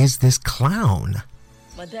guy? Who is this clown?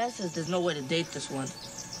 My dad says there's no way to date this one.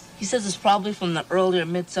 He says it's probably from the earlier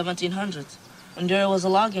mid-1700s, when Derry was a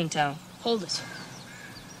logging town. Hold it.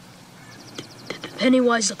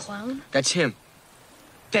 Pennywise the clown? That's him.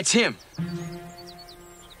 That's him.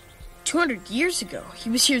 200 years ago. He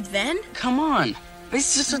was here then? Come on.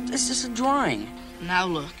 It's just a drawing. Now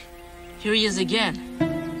look. Here he is again.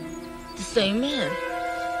 The same man.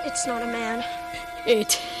 It's not a man.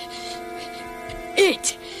 It.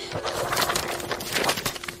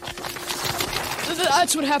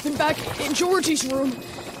 That's what happened back in Georgie's room.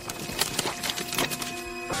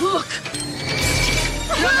 Look.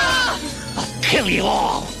 I'll kill you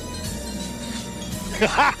all.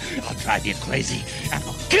 I'll drive you crazy and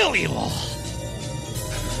I'll kill you all.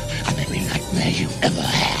 I'm every nightmare you ever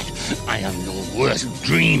had. I am your worst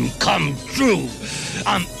dream come true.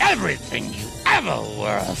 I'm everything you ever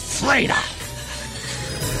were afraid of.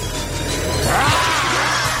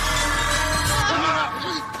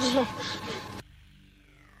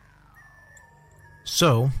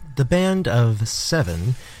 So, The band of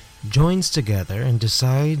 7 joins together and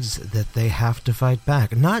decides that they have to fight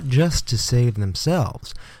back, not just to save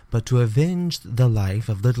themselves, but to avenge the life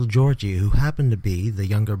of little Georgie, who happened to be the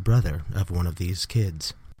younger brother of one of these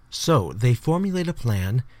kids. So they formulate a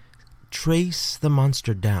plan, trace the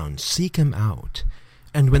monster down, seek him out,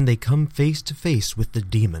 and when they come face to face with the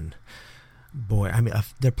demon,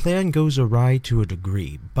 their plan goes awry to a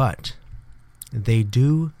degree, but they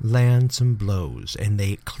do land some blows, and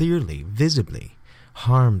they clearly, visibly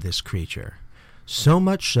harm this creature, so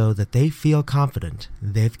much so that they feel confident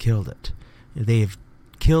they've killed it. They've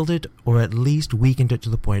killed it, or at least weakened it to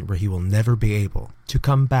the point where he will never be able to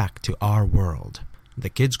come back to our world. The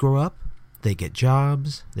kids grow up, they get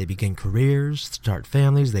jobs, they begin careers, start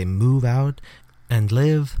families, they move out, and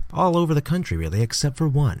live all over the country, really, except for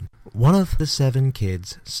one. One of the 7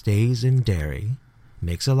 kids stays in Derry,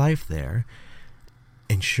 makes a life there,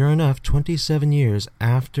 and sure enough, 27 years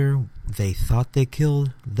after they thought they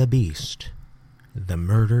killed the beast, the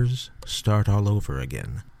murders start all over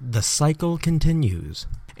again. The cycle continues,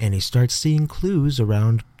 and he starts seeing clues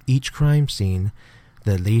around each crime scene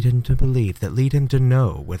that lead him to believe, that lead him to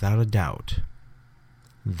know, without a doubt,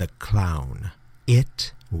 the clown,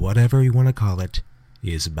 it, whatever you want to call it,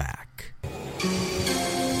 is back.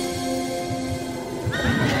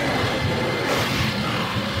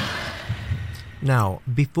 Now,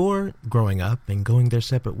 before growing up and going their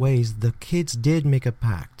separate ways, the kids did make a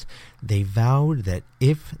pact. They vowed that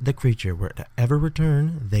if the creature were to ever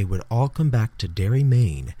return, they would all come back to Derry,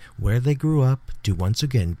 Maine, where they grew up, to once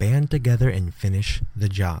again band together and finish the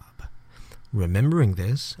job. Remembering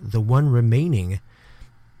this, the one remaining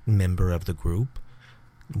member of the group,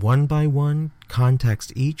 one by one,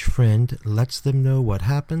 contacts each friend, lets them know what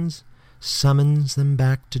happens, summons them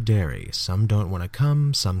back to Derry. Some don't want to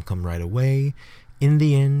come, some come right away. In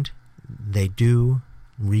the end, they do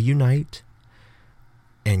reunite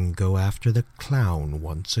and go after the clown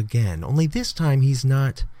once again. Only this time he's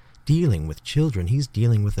not dealing with children, he's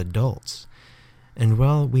dealing with adults. And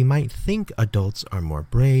while we might think adults are more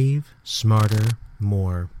brave, smarter,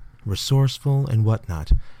 more resourceful, and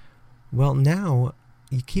whatnot, well, now,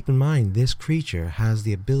 you keep in mind, this creature has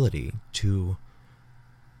the ability to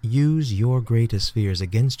use your greatest fears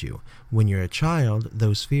against you. When you're a child,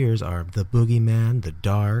 those fears are the boogeyman, the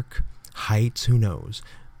dark, heights, who knows.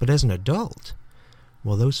 But as an adult,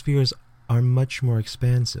 well, those fears are much more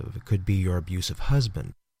expansive. It could be your abusive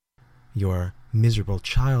husband, your miserable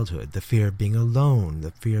childhood, the fear of being alone, the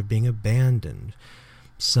fear of being abandoned,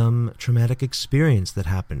 some traumatic experience that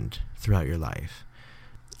happened throughout your life.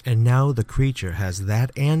 And now the creature has that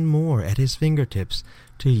and more at his fingertips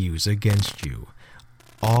to use against you.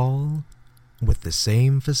 All with the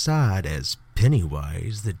same facade as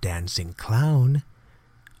Pennywise, the dancing clown,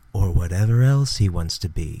 or whatever else he wants to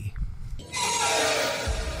be.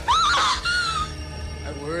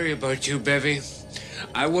 I worry about you, Bevy.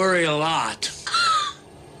 I worry a lot.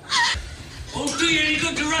 Won't do you any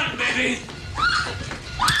good to run, baby.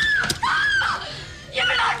 You're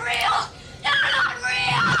not real! You're not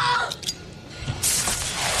real!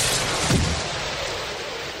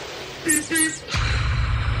 Beep, beep.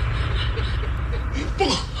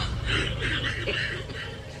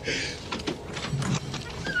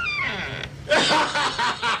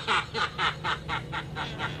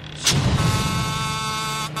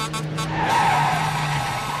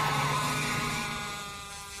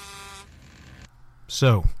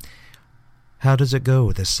 So, how does it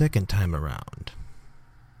go the second time around?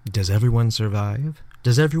 Does everyone survive?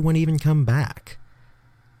 Does everyone even come back?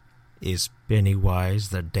 Is Pennywise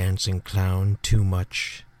the dancing clown too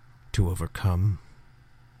much to overcome?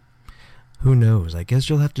 Who knows? I guess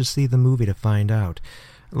you'll have to see the movie to find out.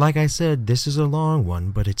 Like I said, this is a long one,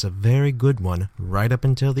 but it's a very good one right up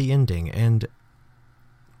until the ending, and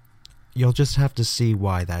you'll just have to see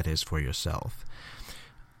why that is for yourself.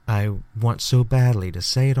 I want so badly to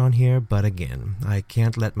say it on here, but again, I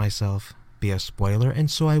can't let myself be a spoiler, and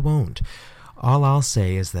so I won't. All I'll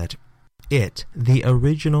say is that It, the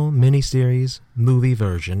original miniseries movie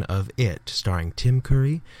version of It, starring Tim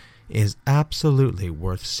Curry, is absolutely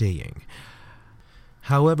worth seeing.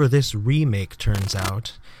 However this remake turns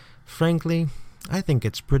out, frankly, I think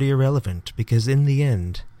it's pretty irrelevant, because in the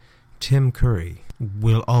end, Tim Curry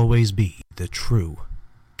will always be the true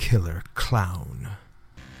killer clown.